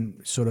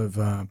 Important sort of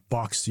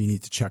box you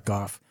need to check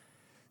off.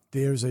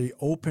 There's a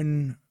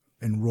open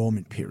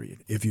enrollment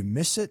period. If you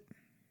miss it,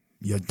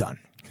 you're done.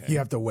 Okay. You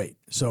have to wait.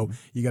 So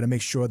you got to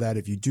make sure that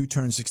if you do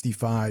turn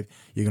 65,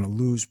 you're going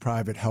to lose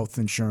private health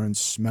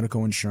insurance,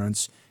 medical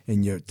insurance,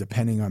 and you're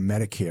depending on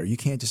Medicare, you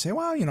can't just say,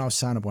 well, I'll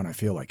sign up when I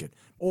feel like it.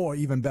 Or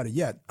even better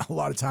yet, a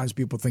lot of times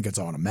people think it's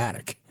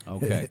automatic.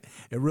 Okay.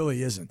 It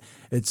really isn't.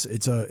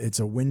 It's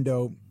a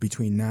window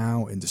between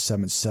now and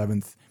December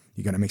 7th.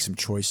 You're going to make some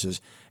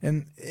choices.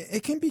 And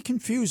it can be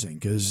confusing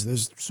because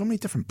there's so many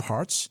different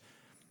parts.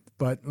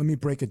 But let me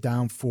break it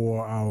down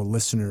for our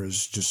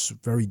listeners, just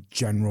very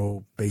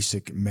general,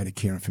 basic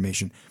Medicare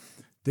information.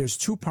 There's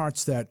two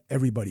parts that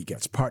everybody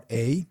gets. Part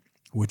A,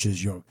 which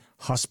is your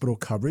hospital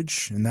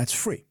coverage, and that's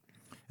free.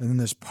 And then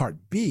there's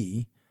Part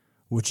B,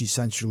 which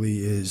essentially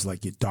is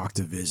like your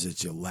doctor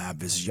visits, your lab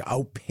visits, your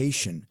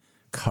outpatient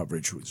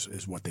coverage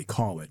is what they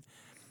call it.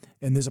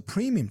 And there's a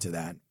premium to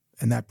that,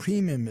 and that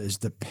premium is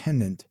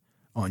dependent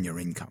on your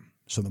income.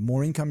 So the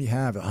more income you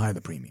have, the higher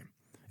the premium.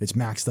 It's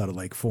maxed out at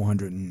like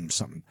 $400 and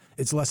something.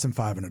 It's less than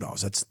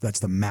 $500. That's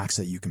the max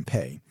that you can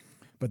pay.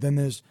 But then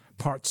there's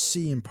Part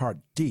C and Part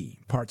D.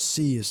 Part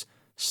C is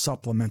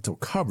supplemental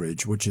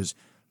coverage, which is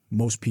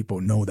most people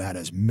know that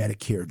as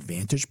Medicare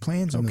Advantage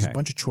plans, and there's a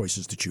bunch of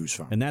choices to choose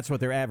from. And that's what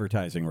they're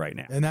advertising right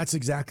now. And that's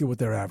exactly what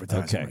they're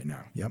advertising right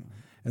now. Yep.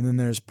 And then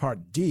there's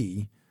Part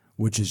D,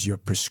 which is your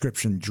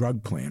prescription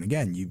drug plan.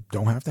 Again, you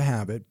don't have to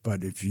have it,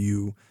 but if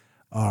you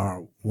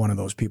are one of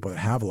those people that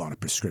have a lot of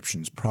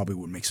prescriptions, probably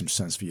would make some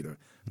sense for you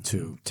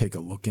to take a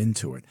look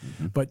into it.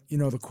 Mm-hmm. But,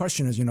 the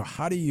question is,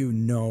 how do you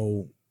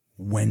know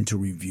when to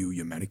review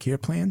your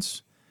Medicare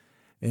plans?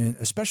 And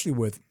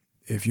especially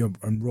if you're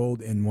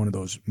enrolled in one of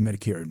those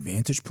Medicare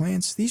Advantage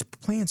plans, these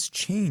plans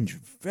change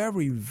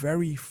very,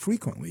 very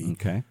frequently,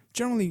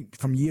 generally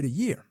from year to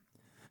year.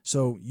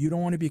 So you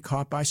don't want to be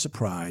caught by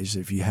surprise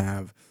if you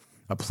have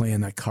a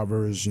plan that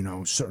covers,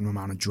 a certain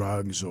amount of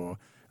drugs or,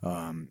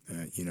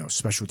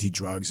 specialty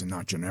drugs and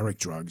not generic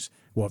drugs.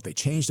 Well, if they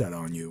change that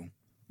on you,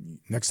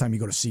 next time you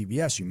go to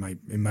CVS,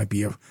 it might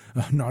be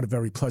not a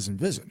very pleasant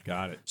visit.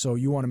 Got it. So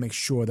you want to make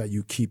sure that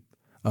you keep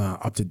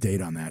up to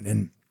date on that.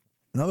 And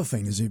another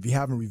thing is, if you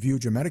haven't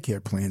reviewed your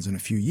Medicare plans in a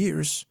few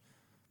years,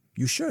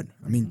 you should.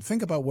 I mean,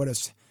 think about what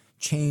has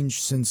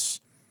changed since,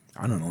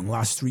 in the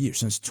last 3 years,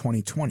 since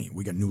 2020.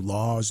 We got new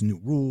laws, new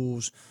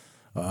rules.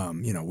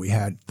 We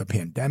had the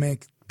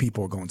pandemic.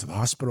 People are going to the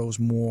hospitals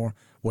more.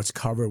 What's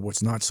covered,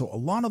 what's not. So a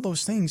lot of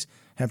those things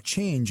have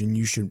changed, and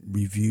you should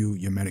review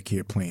your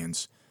Medicare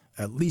plans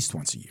at least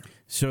once a year.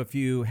 So if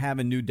you have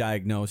a new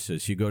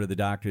diagnosis, you go to the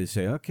doctor and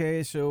say,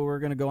 okay, so we're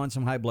going to go on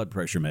some high blood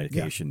pressure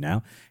medication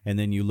now. And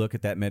then you look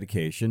at that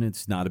medication.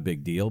 It's not a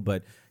big deal,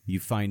 but you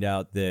find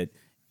out that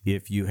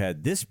if you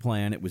had this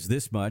plan, it was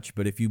this much.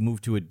 But if you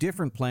move to a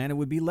different plan, it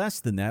would be less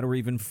than that or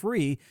even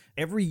free.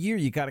 Every year,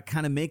 you got to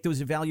kind of make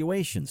those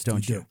evaluations,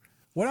 don't you?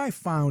 What I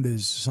found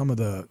is some of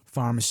the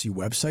pharmacy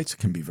websites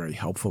can be very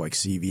helpful, like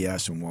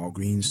CVS and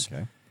Walgreens.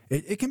 Okay.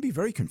 It can be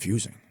very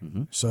confusing.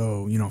 Mm-hmm.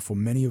 So, for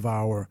many of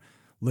our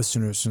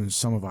listeners and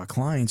some of our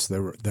clients,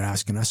 they're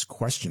asking us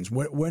questions.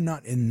 We're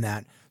not in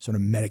that sort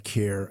of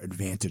Medicare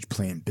Advantage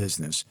plan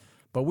business,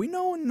 but we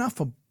know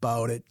enough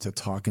about it to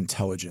talk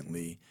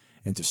intelligently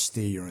and to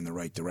steer you in the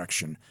right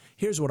direction.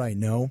 Here's what I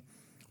know.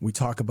 We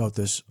talk about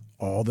this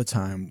all the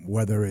time,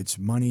 whether it's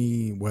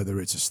money, whether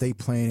it's estate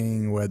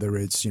planning, whether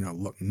it's,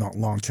 not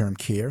long-term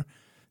care.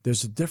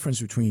 There's a difference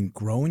between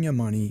growing your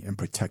money and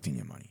protecting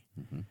your money.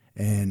 Mm-hmm.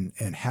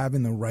 And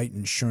having the right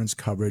insurance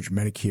coverage,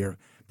 Medicare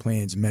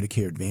plans,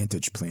 Medicare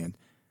Advantage plan,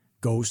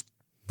 goes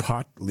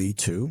partly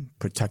to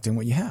protecting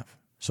what you have.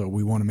 So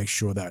we want to make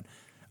sure that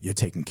you're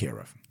taken care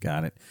of.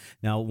 Got it.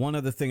 Now, one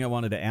other thing I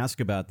wanted to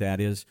ask about that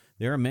is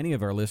there are many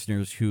of our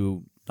listeners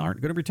who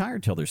aren't going to retire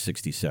until they're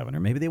 67, or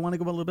maybe they want to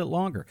go a little bit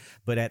longer.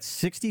 But at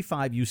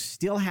 65, you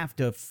still have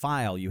to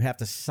file. You have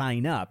to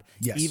sign up,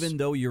 even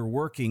though you're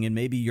working and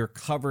maybe you're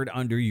covered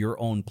under your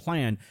own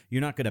plan.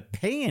 You're not going to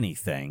pay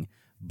anything,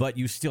 but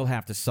you still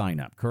have to sign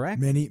up,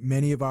 correct?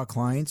 Many of our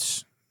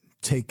clients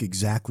take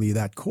exactly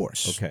that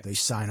course. Okay. They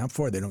sign up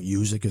for it. They don't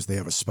use it because they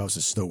have a spouse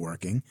that's still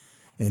working.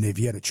 And if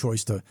you had a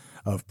choice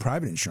of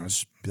private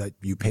insurance that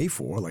you pay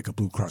for, like a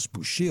Blue Cross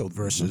Blue Shield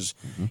versus,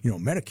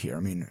 Medicare,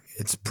 I mean,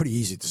 it's a pretty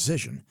easy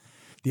decision.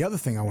 The other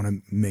thing I want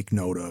to make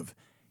note of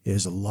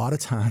is a lot of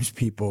times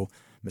people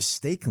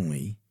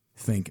mistakenly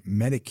think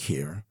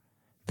Medicare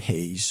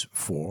pays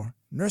for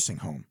nursing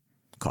home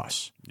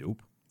costs.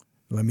 Nope.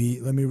 Let me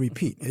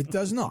repeat. It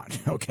does not.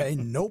 Okay?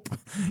 Nope.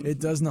 It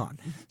does not.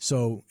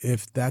 So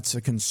if that's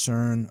a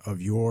concern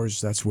of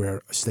yours, that's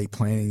where estate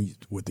planning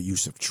with the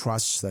use of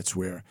trusts, that's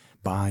where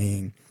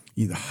buying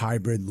either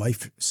hybrid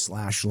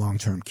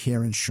life/long-term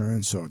care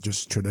insurance or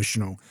just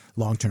traditional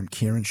long-term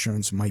care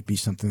insurance might be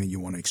something that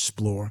you want to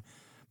explore.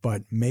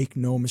 But make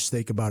no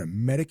mistake about it.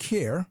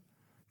 Medicare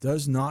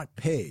does not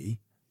pay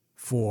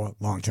for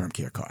long-term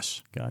care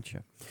costs.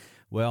 Gotcha.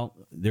 Well,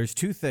 there's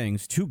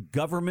two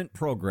government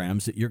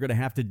programs that you're going to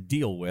have to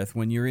deal with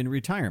when you're in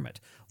retirement.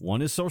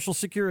 One is Social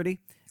Security,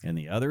 and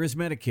the other is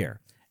Medicare.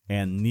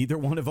 And neither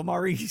one of them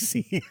are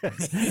easy.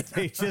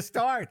 They just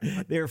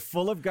aren't. They're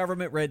full of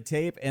government red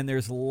tape, and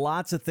there's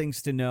lots of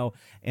things to know.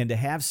 And to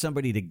have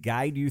somebody to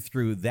guide you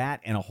through that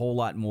and a whole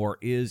lot more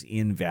is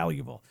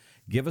invaluable.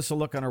 give us a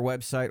look on our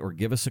website or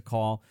give us a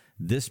call.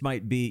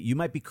 You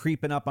might be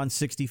creeping up on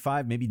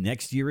 65. Maybe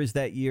next year is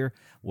that year.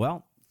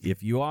 Well,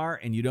 if you are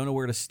and you don't know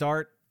where to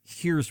start,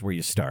 here's where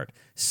you start.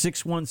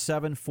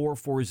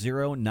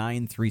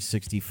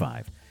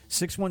 617-440-9365.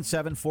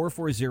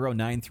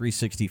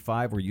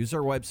 617-440-9365 or use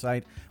our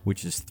website,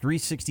 which is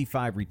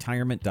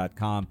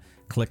 365retirement.com.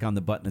 Click on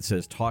the button that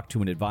says Talk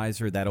to an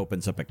Advisor. That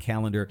opens up a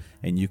calendar,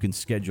 and you can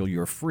schedule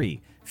your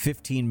free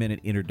 15-minute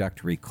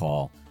introductory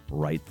call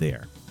right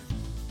there.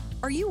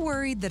 Are you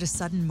worried that a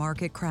sudden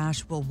market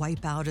crash will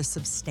wipe out a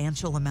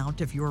substantial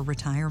amount of your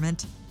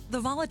retirement? The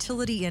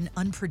volatility and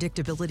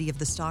unpredictability of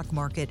the stock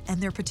market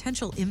and their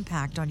potential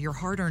impact on your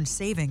hard-earned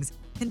savings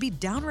can be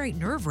downright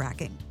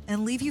nerve-wracking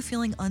and leave you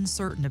feeling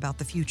uncertain about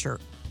the future.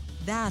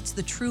 That's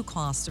the true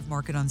cost of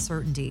market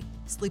uncertainty: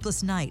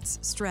 sleepless nights,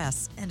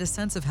 stress, and a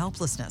sense of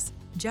helplessness,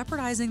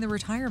 jeopardizing the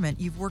retirement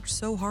you've worked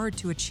so hard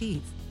to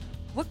achieve.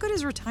 What good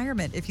is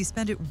retirement if you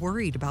spend it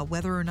worried about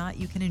whether or not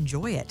you can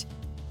enjoy it?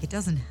 It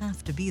doesn't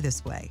have to be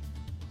this way.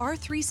 Our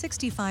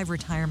 365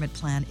 retirement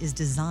plan is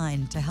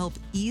designed to help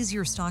ease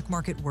your stock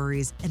market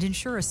worries and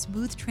ensure a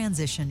smooth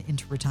transition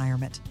into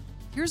retirement.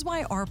 Here's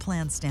why our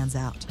plan stands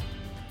out.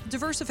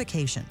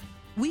 Diversification.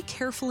 We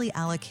carefully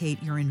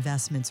allocate your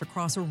investments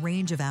across a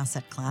range of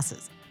asset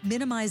classes,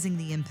 minimizing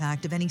the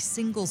impact of any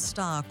single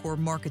stock or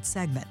market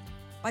segment.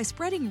 By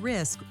spreading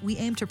risk, we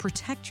aim to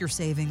protect your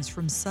savings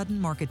from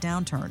sudden market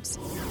downturns.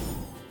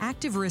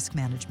 Active risk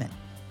management.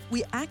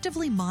 We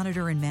actively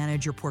monitor and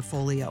manage your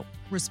portfolio,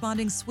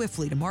 responding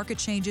swiftly to market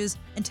changes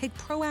and take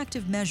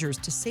proactive measures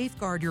to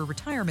safeguard your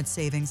retirement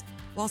savings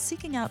while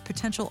seeking out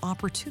potential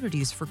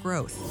opportunities for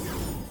growth.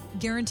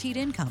 Guaranteed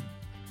income.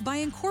 By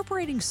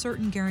incorporating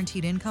certain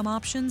guaranteed income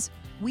options,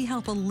 we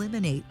help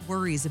eliminate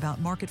worries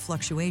about market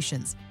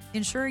fluctuations,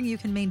 ensuring you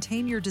can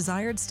maintain your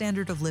desired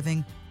standard of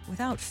living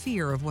without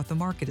fear of what the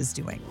market is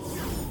doing.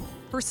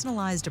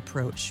 Personalized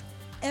approach.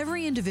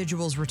 Every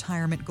individual's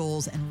retirement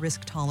goals and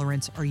risk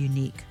tolerance are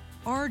unique.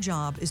 Our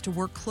job is to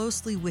work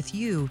closely with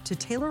you to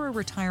tailor a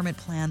retirement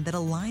plan that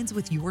aligns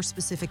with your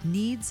specific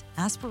needs,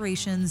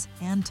 aspirations,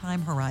 and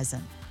time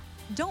horizon.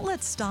 Don't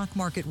let stock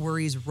market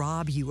worries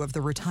rob you of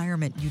the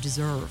retirement you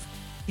deserve.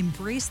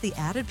 Embrace the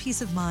added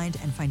peace of mind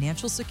and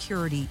financial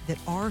security that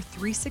our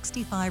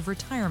 365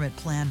 retirement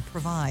plan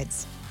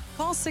provides.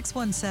 Call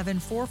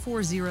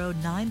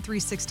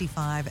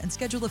 617-440-9365 and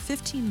schedule a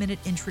 15-minute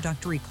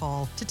introductory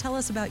call to tell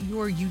us about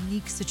your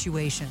unique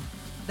situation.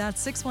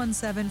 That's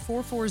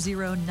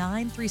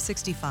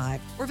 617-440-9365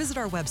 or visit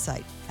our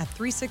website at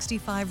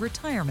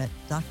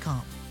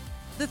 365retirement.com.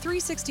 The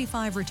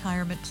 365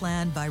 Retirement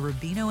Plan by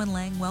Rubino and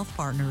Lang Wealth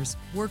Partners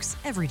works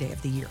every day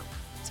of the year,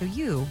 so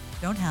you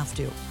don't have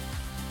to.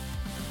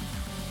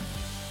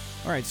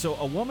 All right, so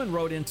a woman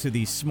wrote into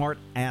the Smart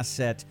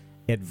Asset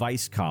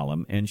Advice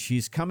column, and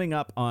she's coming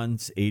up on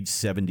age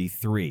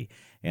 73.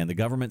 And the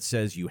government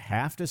says you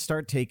have to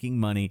start taking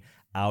money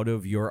out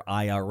of your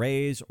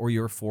IRAs or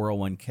your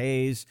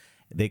 401ks.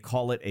 They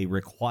call it a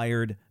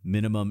required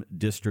minimum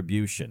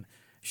distribution.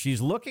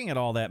 She's looking at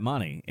all that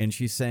money, and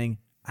she's saying,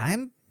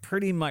 I'm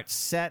pretty much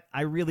set.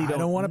 I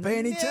don't want to pay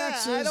any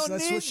taxes. I don't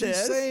That's need what she's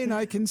this. saying.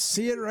 I can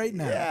see it right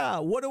now. Yeah,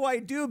 what do I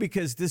do?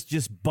 Because this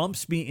just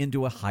bumps me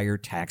into a higher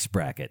tax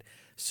bracket.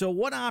 So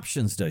what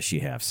options does she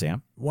have,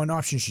 Sam? One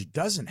option she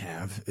doesn't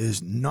have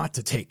is not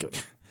to take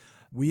it.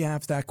 We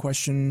ask that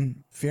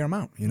question a fair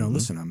amount.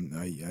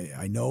 Listen,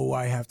 I know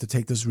I have to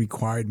take this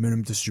required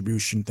minimum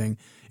distribution thing.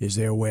 Is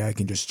there a way I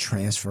can just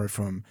transfer it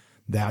from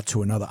that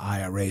to another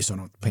IRA so I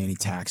don't pay any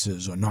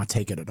taxes or not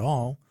take it at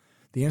all?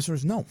 The answer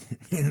is no.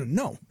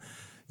 No.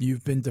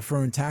 You've been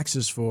deferring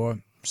taxes for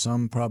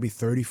some probably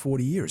 30,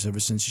 40 years,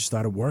 ever since you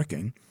started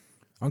working.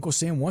 Uncle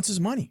Sam wants his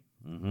money.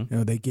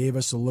 Mm-hmm. They gave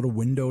us a little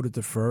window to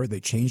defer. They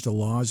changed the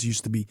laws. It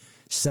used to be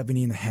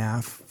 70 and a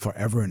half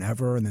forever and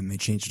ever, and then they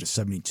changed it to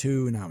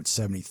 72, and now it's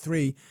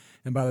 73.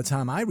 And by the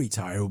time I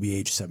retire, it will be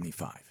age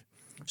 75.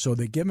 So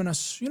they're giving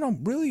us,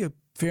 really a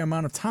fair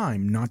amount of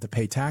time not to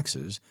pay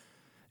taxes.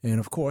 And,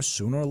 of course,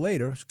 sooner or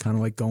later, it's kind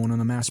of like going on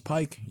the Mass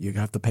Pike. You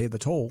have to pay the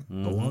toll.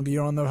 Mm-hmm. The longer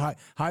you're on the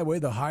highway,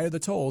 the higher the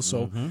toll.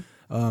 So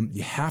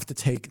you have to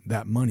take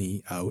that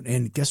money out.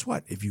 And guess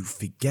what? If you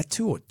forget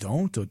to or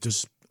don't or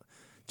just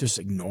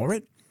ignore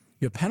it,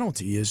 your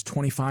penalty is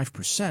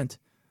 25%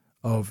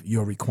 of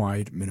your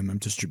required minimum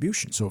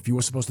distribution. So if you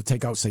were supposed to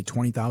take out, say,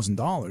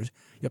 $20,000,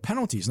 your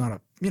penalty is not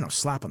a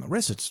slap on the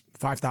wrist. It's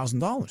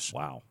 $5,000.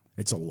 Wow.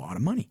 It's a lot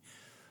of money.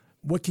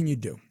 What can you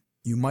do?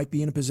 You might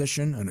be in a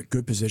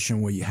good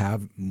position where you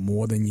have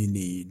more than you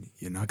need.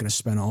 You're not going to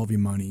spend all of your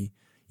money.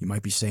 You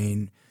might be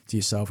saying to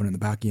yourself and in the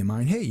back of your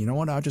mind, hey, you know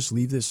what? I'll just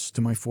leave this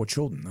to my 4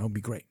 children. That'll be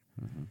great.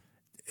 Mm-hmm.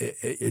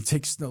 It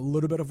takes a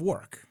little bit of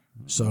work.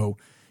 Mm-hmm. So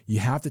you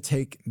have to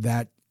take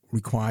that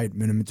required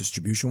minimum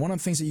distribution. One of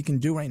the things that you can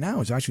do right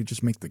now is actually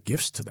just make the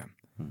gifts to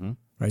them,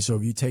 right? So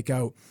if you take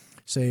out,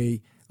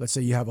 let's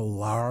say you have a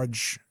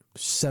large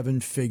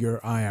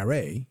 7-figure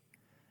IRA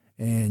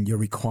and your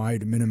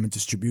required minimum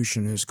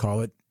distribution is,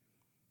 call it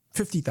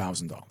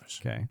 $50,000.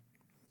 Okay.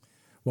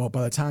 Well,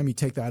 by the time you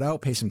take that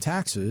out, pay some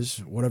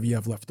taxes, whatever you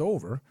have left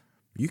over,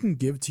 you can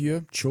give to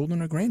your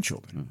children or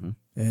grandchildren.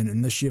 And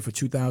in this year for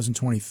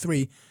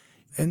 2023,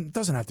 and it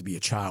doesn't have to be a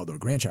child or a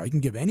grandchild, you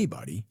can give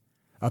anybody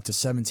up to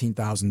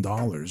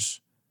 $17,000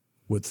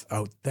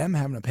 without them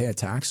having to pay a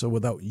tax or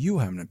without you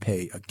having to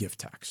pay a gift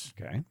tax.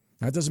 Okay.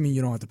 That doesn't mean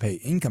you don't have to pay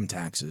income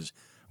taxes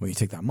when you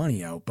take that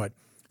money out, but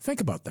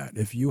think about that.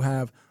 If you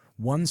have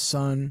one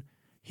son,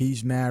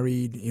 he's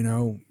married,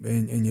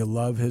 and you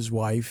love his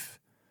wife,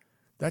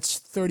 that's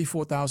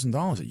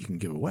 $34,000 that you can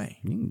give away.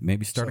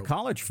 Maybe start a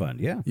college fund.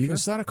 Yeah, you can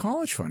start a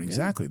college fund.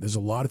 Exactly. There's a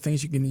lot of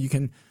things you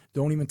can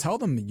don't even tell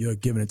them you're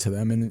giving it to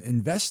them, and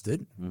invest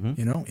it,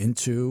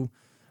 into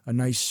a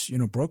nice,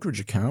 brokerage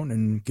account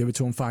and give it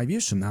to them 5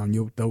 years from now,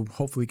 and they'll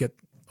hopefully get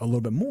a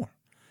little bit more.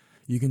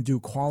 You can do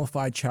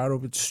qualified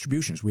charitable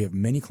distributions. We have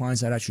many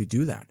clients that actually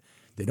do that.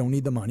 They don't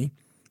need the money.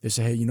 They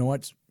say, hey, you know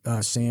what,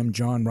 Sam,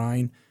 John,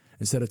 Ryan,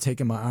 instead of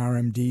taking my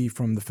RMD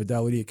from the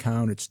Fidelity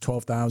account, it's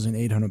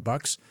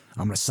 $12,800.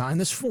 I'm going to sign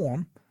this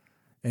form,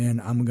 and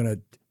I'm going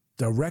to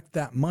direct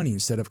that money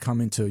instead of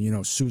coming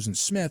to, Susan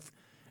Smith.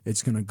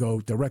 It's going to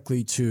go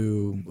directly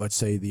to, let's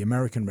say, the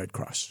American Red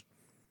Cross.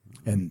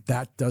 And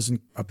that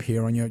doesn't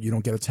appear on you. You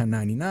don't get a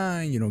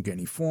 1099. You don't get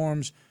any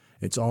forms.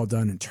 It's all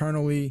done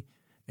internally.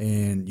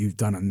 And you've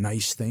done a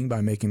nice thing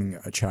by making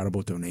a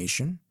charitable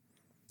donation.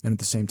 And at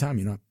the same time,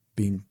 you're not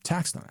being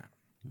taxed on that.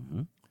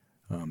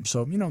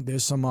 So,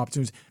 there's some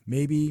opportunities.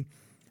 Maybe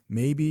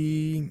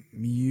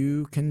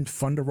you can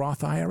fund a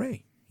Roth IRA.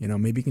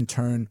 Maybe you can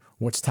turn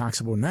what's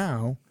taxable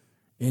now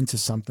into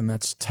something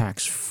that's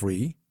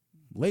tax-free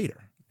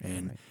later.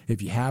 And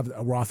if you have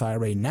a Roth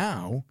IRA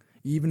now,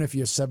 even if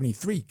you're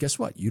 73, guess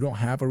what? You don't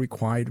have a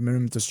required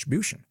minimum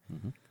distribution.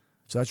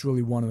 So that's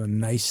really one of the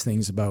nice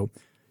things about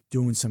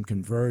doing some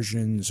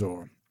conversions,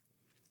 or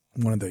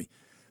one of the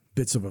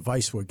bits of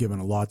advice we're giving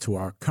a lot to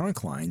our current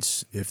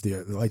clients. If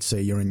they're, let's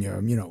say you're in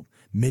your,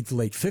 mid to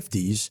late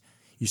 50s,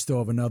 you still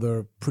have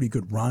another pretty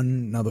good run,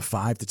 another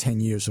 5 to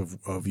 10 years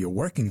of your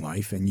working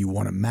life, and you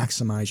want to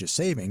maximize your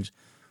savings,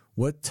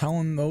 we're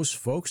telling those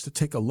folks to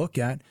take a look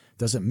at,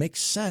 does it make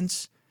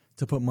sense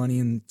to put money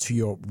into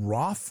your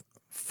Roth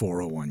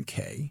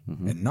 401k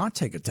and not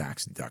take a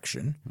tax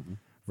deduction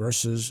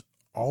versus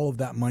all of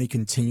that money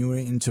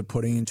continuing into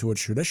putting into a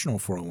traditional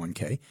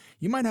 401k?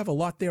 You might have a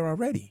lot there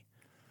already.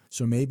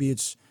 So maybe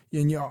it's,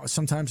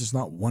 sometimes it's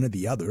not one or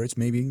the other. It's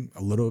maybe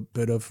a little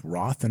bit of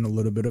Roth and a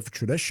little bit of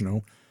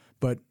traditional.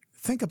 But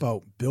think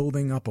about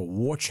building up a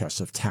war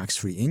chest of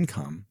tax-free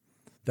income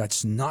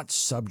that's not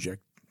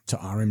subject to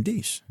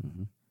RMDs.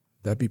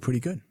 That'd be pretty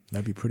good.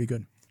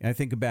 And I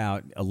think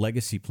about a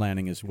legacy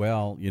planning as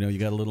well. You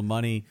got a little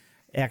money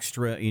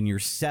extra in your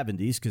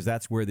 70s because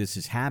that's where this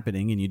is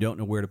happening, and you don't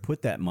know where to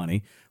put that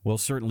money. Well,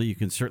 certainly you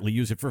can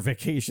use it for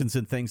vacations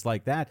and things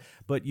like that.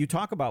 But you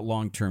talk about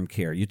long-term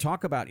care, you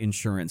talk about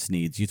insurance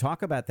needs, you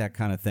talk about that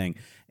kind of thing,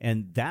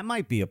 and that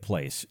might be a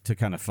place to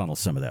kind of funnel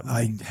some of that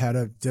money.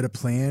 I did a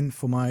plan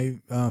for my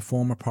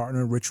former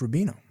partner, Rich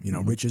Rubino.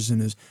 Rich is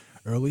in his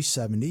early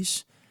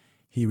 70s.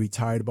 He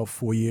retired about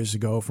 4 years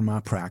ago from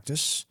our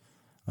practice.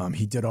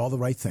 He did all the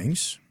right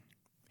things.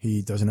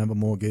 He doesn't have a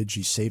mortgage.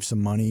 He saved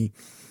some money.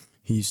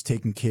 He's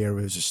taking care of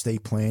his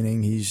estate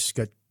planning. He's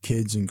got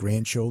kids and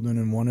grandchildren,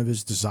 and one of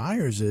his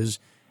desires is,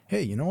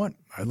 hey, you know what?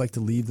 I'd like to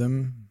leave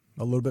them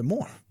a little bit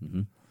more.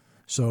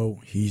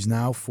 So he's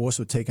now forced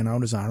with taking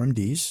out his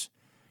RMDs,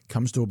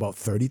 comes to about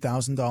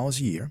 $30,000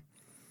 a year.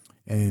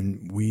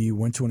 And we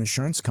went to an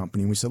insurance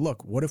company and we said,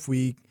 look, what if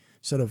we,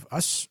 instead of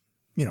us,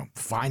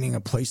 finding a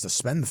place to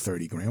spend the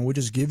 $30,000, we'll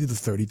just give you the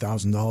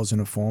 $30,000 in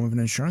the form of an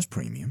insurance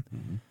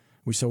premium.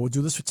 We said, we'll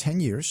do this for 10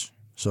 years.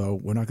 So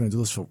we're not going to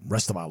do this for the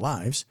rest of our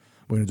lives.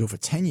 We're going to do it for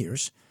 10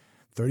 years,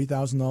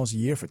 $30,000 a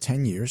year for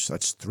 10 years.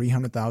 That's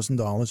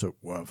 $300,000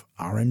 of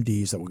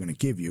RMDs that we're going to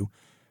give you.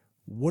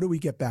 What do we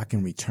get back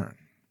in return?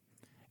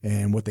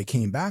 And what they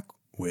came back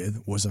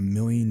with was $1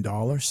 million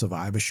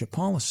survivorship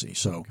policy.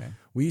 So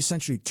we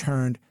essentially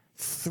turned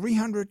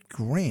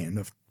 $300,000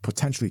 of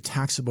potentially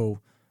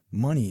taxable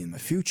money in the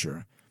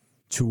future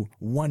to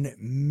 $1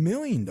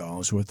 million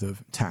worth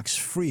of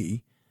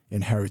tax-free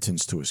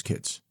inheritance to his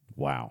kids.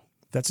 Wow.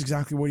 That's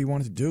exactly what he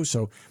wanted to do.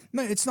 So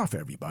it's not for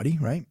everybody,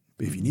 right?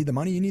 If you need the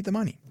money, you need the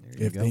money.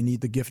 If they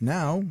need the gift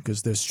now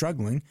because they're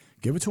struggling,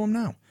 give it to them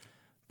now.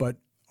 But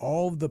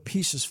all the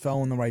pieces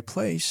fell in the right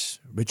place.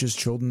 Rich's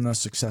children are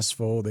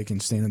successful. They can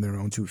stand on their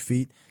own 2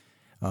 feet.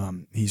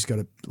 He's got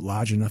a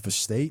large enough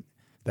estate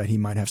that he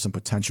might have some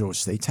potential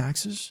estate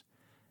taxes.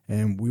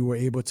 And we were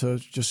able to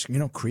just,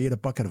 create a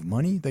bucket of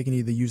money. They can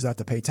either use that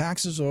to pay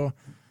taxes or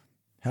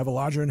have a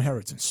larger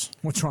inheritance.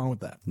 What's wrong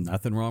with that?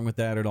 Nothing wrong with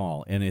that at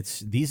all. And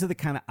these are the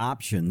kind of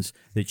options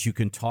that you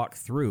can talk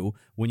through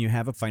when you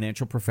have a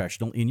financial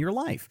professional in your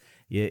life.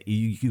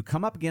 You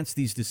come up against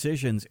these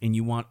decisions and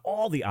you want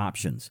all the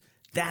options.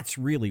 That's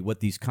really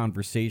what these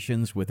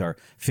conversations with our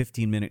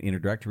 15-minute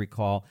introductory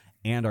call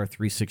and our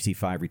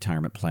 365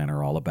 retirement plan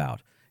are all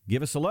about.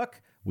 Give us a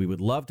look. We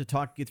would love to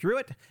talk you through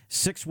it.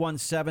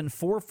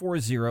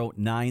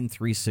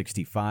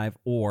 617-440-9365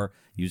 or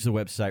use the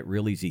website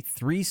real easy,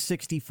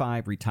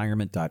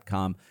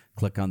 365retirement.com.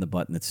 Click on the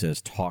button that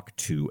says Talk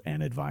to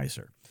an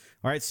Advisor.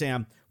 All right,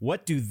 Sam,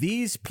 what do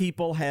these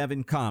people have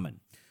in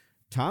common?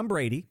 Tom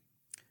Brady,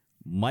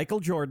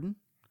 Michael Jordan,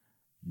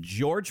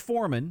 George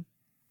Foreman,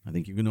 I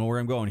think you know where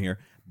I'm going here,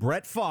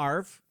 Brett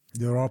Favre.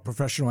 They're all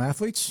professional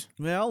athletes?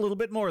 Well, a little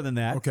bit more than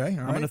that. Okay, all right.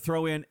 I'm going to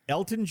throw in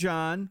Elton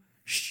John,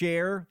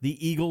 Cher,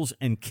 the Eagles,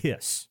 and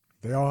Kiss.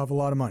 They all have a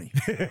lot of money.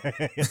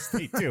 Yes,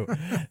 they do.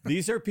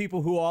 These are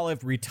people who all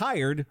have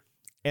retired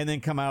and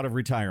then come out of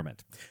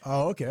retirement.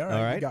 Oh, okay.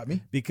 All right. You got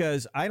me.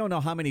 Because I don't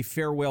know how many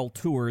farewell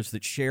tours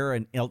that Cher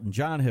and Elton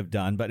John have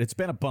done, but it's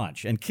been a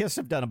bunch. And Kiss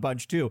have done a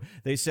bunch, too.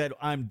 They said,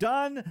 I'm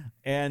done,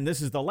 and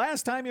this is the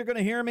last time you're going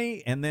to hear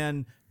me. And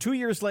then 2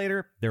 years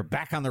later, they're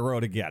back on the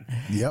road again.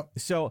 Yep.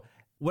 So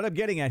what I'm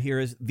getting at here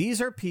is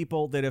these are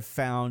people that have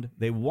found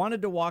they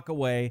wanted to walk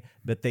away,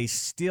 but they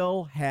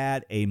still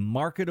had a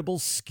marketable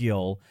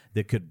skill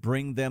that could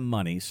bring them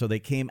money. So they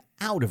came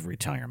out of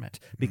retirement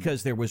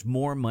because there was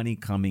more money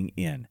coming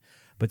in.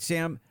 But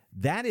Sam,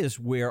 that is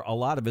where a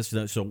lot of us,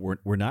 so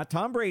we're not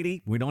Tom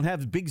Brady. We don't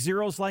have big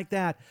zeros like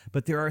that.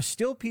 But there are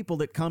still people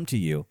that come to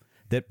you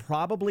that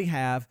probably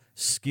have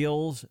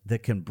skills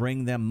that can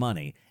bring them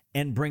money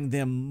and bring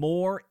them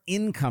more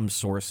income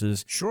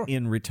sources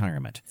in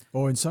retirement.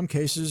 Or in some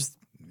cases,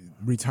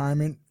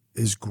 retirement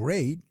is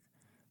great,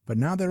 but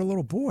now they're a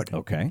little bored.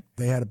 Okay.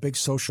 They had a big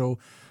social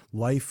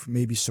life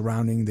maybe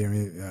surrounding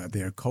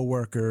their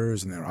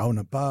coworkers, and they're out and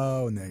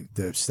about, and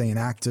they're staying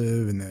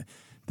active, and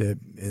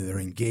they're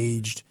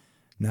engaged.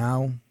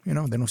 Now, they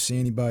don't see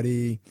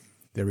anybody.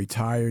 They're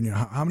retired.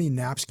 How many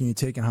naps can you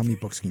take and how many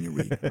books can you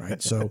read, right?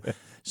 So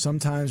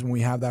sometimes when we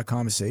have that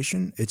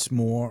conversation, it's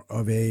more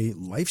of a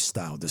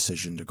lifestyle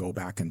decision to go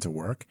back into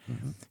work.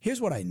 Mm-hmm.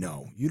 Here's what I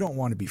know. You don't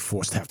want to be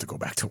forced to have to go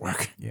back to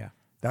work. Yeah.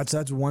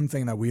 That's one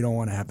thing that we don't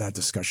want to have that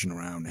discussion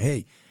around.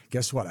 Hey,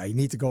 guess what? I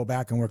need to go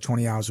back and work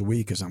 20 hours a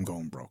week because I'm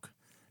going broke.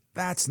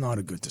 That's not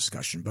a good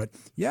discussion. But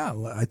yeah,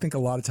 I think a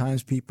lot of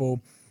times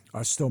people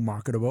are still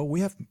marketable.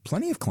 We have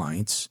plenty of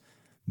clients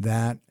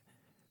that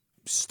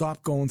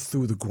stop going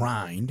through the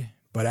grind,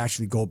 but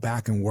actually go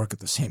back and work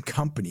at the same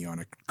company on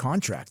a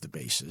contractor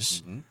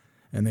basis. Mm-hmm.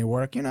 And they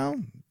work,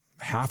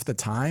 half the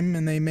time,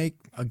 and they make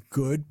a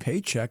good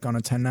paycheck on a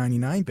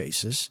 1099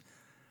 basis.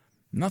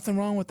 Nothing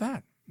wrong with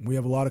that. We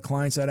have a lot of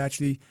clients that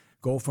actually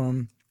go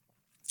from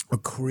a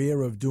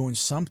career of doing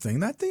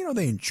something that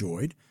they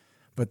enjoyed,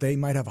 but they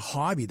might have a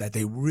hobby that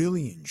they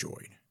really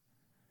enjoyed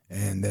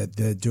and that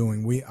they're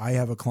doing. I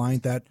have a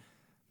client that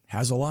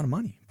has a lot of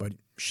money, but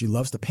she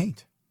loves to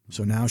paint.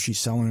 So now she's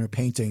selling her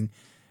painting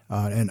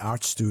in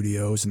art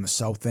studios in the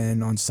South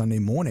End on Sunday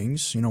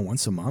mornings,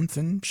 once a month,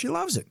 and she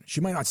loves it.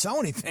 She might not sell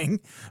anything,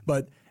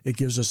 but it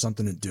gives her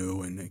something to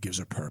do, and it gives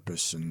her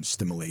purpose and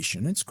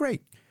stimulation. It's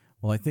great.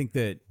 Well, I think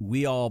that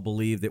we all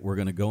believe that we're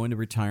going to go into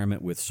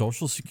retirement with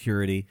Social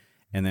Security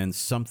and then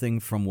something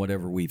from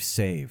whatever we've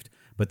saved.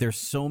 But there's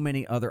so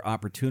many other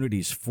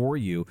opportunities for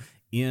you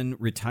in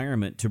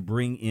retirement to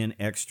bring in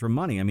extra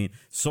money. I mean,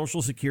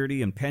 Social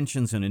Security and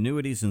pensions and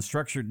annuities and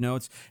structured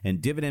notes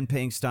and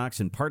dividend-paying stocks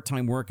and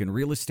part-time work and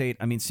real estate.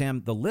 I mean,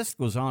 Sam, the list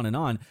goes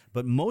on,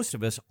 but most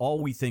of us,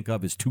 all we think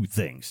of is two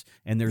things,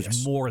 and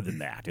there's more than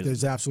that.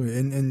 There's absolutely,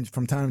 and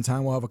from time to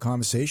time we'll have a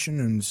conversation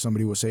and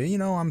somebody will say,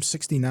 I'm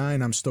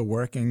 69, I'm still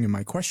working, and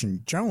my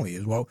question generally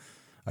is, well,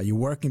 are you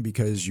working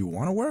because you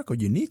want to work or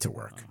you need to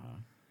work?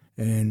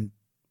 And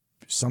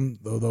some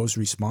of those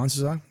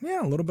responses are,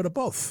 a little bit of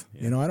both.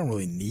 Yeah. I don't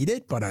really need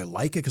it, but I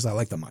like it because I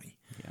like the money.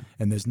 Yeah.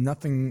 And there's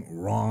nothing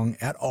wrong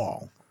at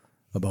all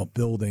about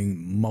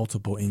building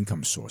multiple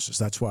income sources.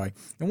 That's why,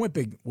 and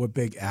we're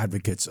big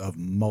advocates of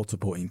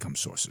multiple income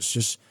sources.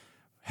 Just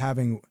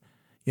having,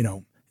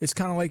 it's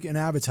kind of like an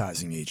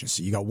advertising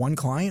agency. You got one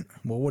client.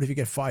 Well, what if you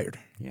get fired?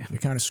 Yeah. You're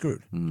kind of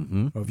screwed.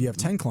 Mm-hmm. Or if you have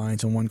 10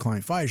 clients and one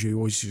client fires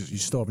you, you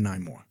still have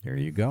 9 more. There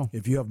you go.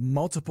 If you have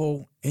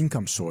multiple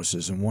income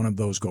sources and one of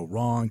those go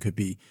wrong, could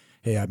be,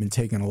 hey, I've been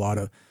taking a lot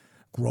of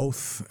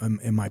growth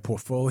in my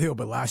portfolio,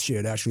 but last year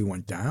it actually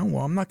went down.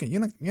 Well,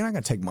 you're not going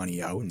to take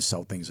money out and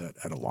sell things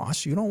at a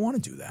loss. You don't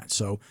want to do that.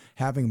 So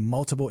having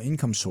multiple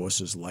income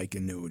sources like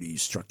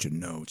annuities, structured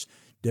notes,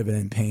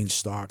 dividend-paying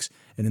stocks,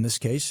 and in this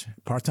case,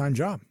 part-time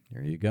job.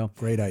 There you go.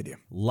 Great idea. A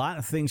lot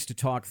of things to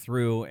talk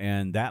through,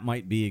 and that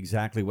might be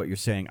exactly what you're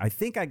saying. I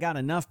think I got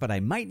enough, but I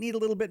might need a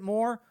little bit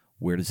more.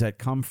 Where does that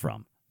come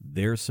from?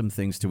 There's some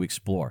things to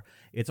explore.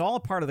 It's all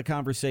a part of the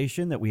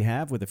conversation that we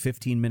have with a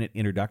 15-minute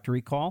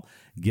introductory call.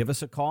 Give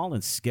us a call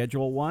and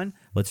schedule one.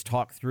 Let's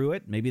talk through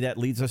it. Maybe that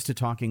leads us to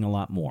talking a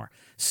lot more.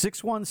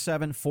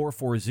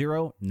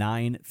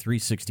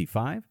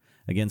 617-440-9365.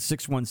 Again,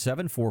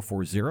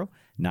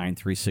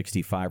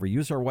 617-440-9365, or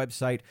use our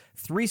website,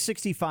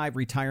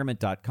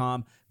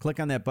 365retirement.com. Click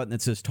on that button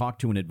that says Talk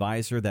to an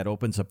Advisor. That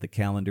opens up the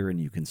calendar,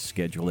 and you can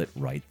schedule it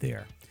right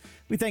there.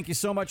 We thank you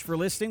so much for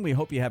listening. We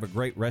hope you have a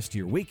great rest of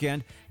your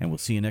weekend, and we'll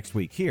see you next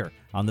week here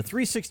on the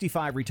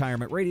 365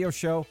 Retirement Radio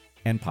Show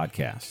and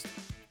Podcast.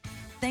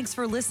 Thanks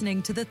for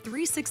listening to the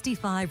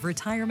 365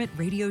 Retirement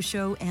Radio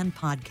Show and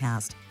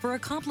Podcast. For a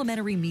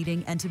complimentary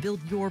meeting and to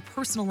build your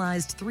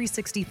personalized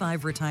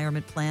 365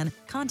 retirement plan,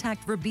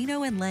 contact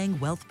Rubino & Lang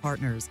Wealth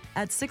Partners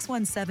at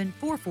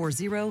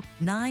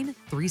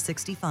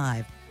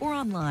 617-440-9365 or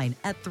online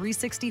at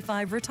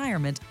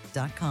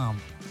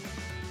 365retirement.com.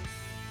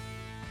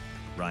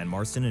 Ryan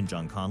Marston and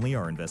John Conley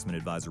are investment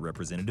advisor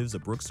representatives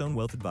of Brookstone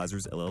Wealth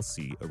Advisors,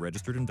 LLC, a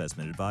registered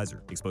investment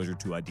advisor. Exposure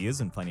to ideas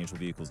and financial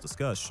vehicles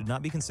discussed should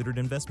not be considered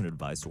investment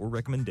advice or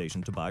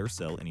recommendation to buy or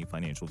sell any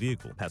financial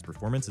vehicle. Past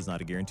performance is not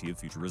a guarantee of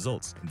future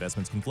results.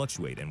 Investments can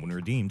fluctuate and when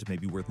redeemed may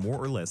be worth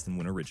more or less than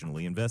when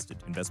originally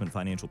invested. Investment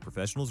financial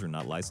professionals are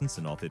not licensed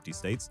in all 50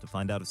 states. To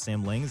find out if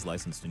Sam Lang is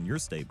licensed in your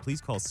state,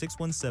 please call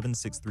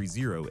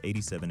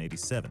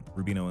 617-630-8787.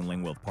 Rubino &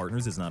 Lang Wealth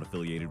Partners is not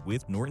affiliated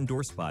with nor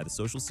endorsed by the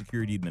Social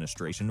Security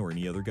Administration or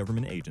any other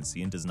government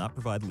agency and does not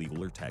provide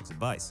legal or tax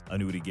advice.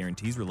 Annuity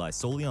guarantees rely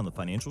solely on the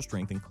financial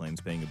strength and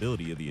claims-paying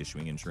ability of the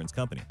issuing insurance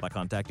company. By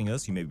contacting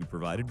us, you may be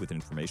provided with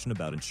information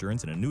about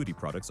insurance and annuity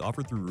products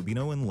offered through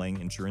Rubino &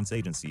 Lang Insurance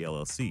Agency,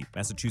 LLC,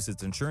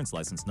 Massachusetts Insurance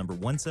License number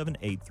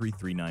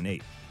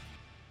 1783398.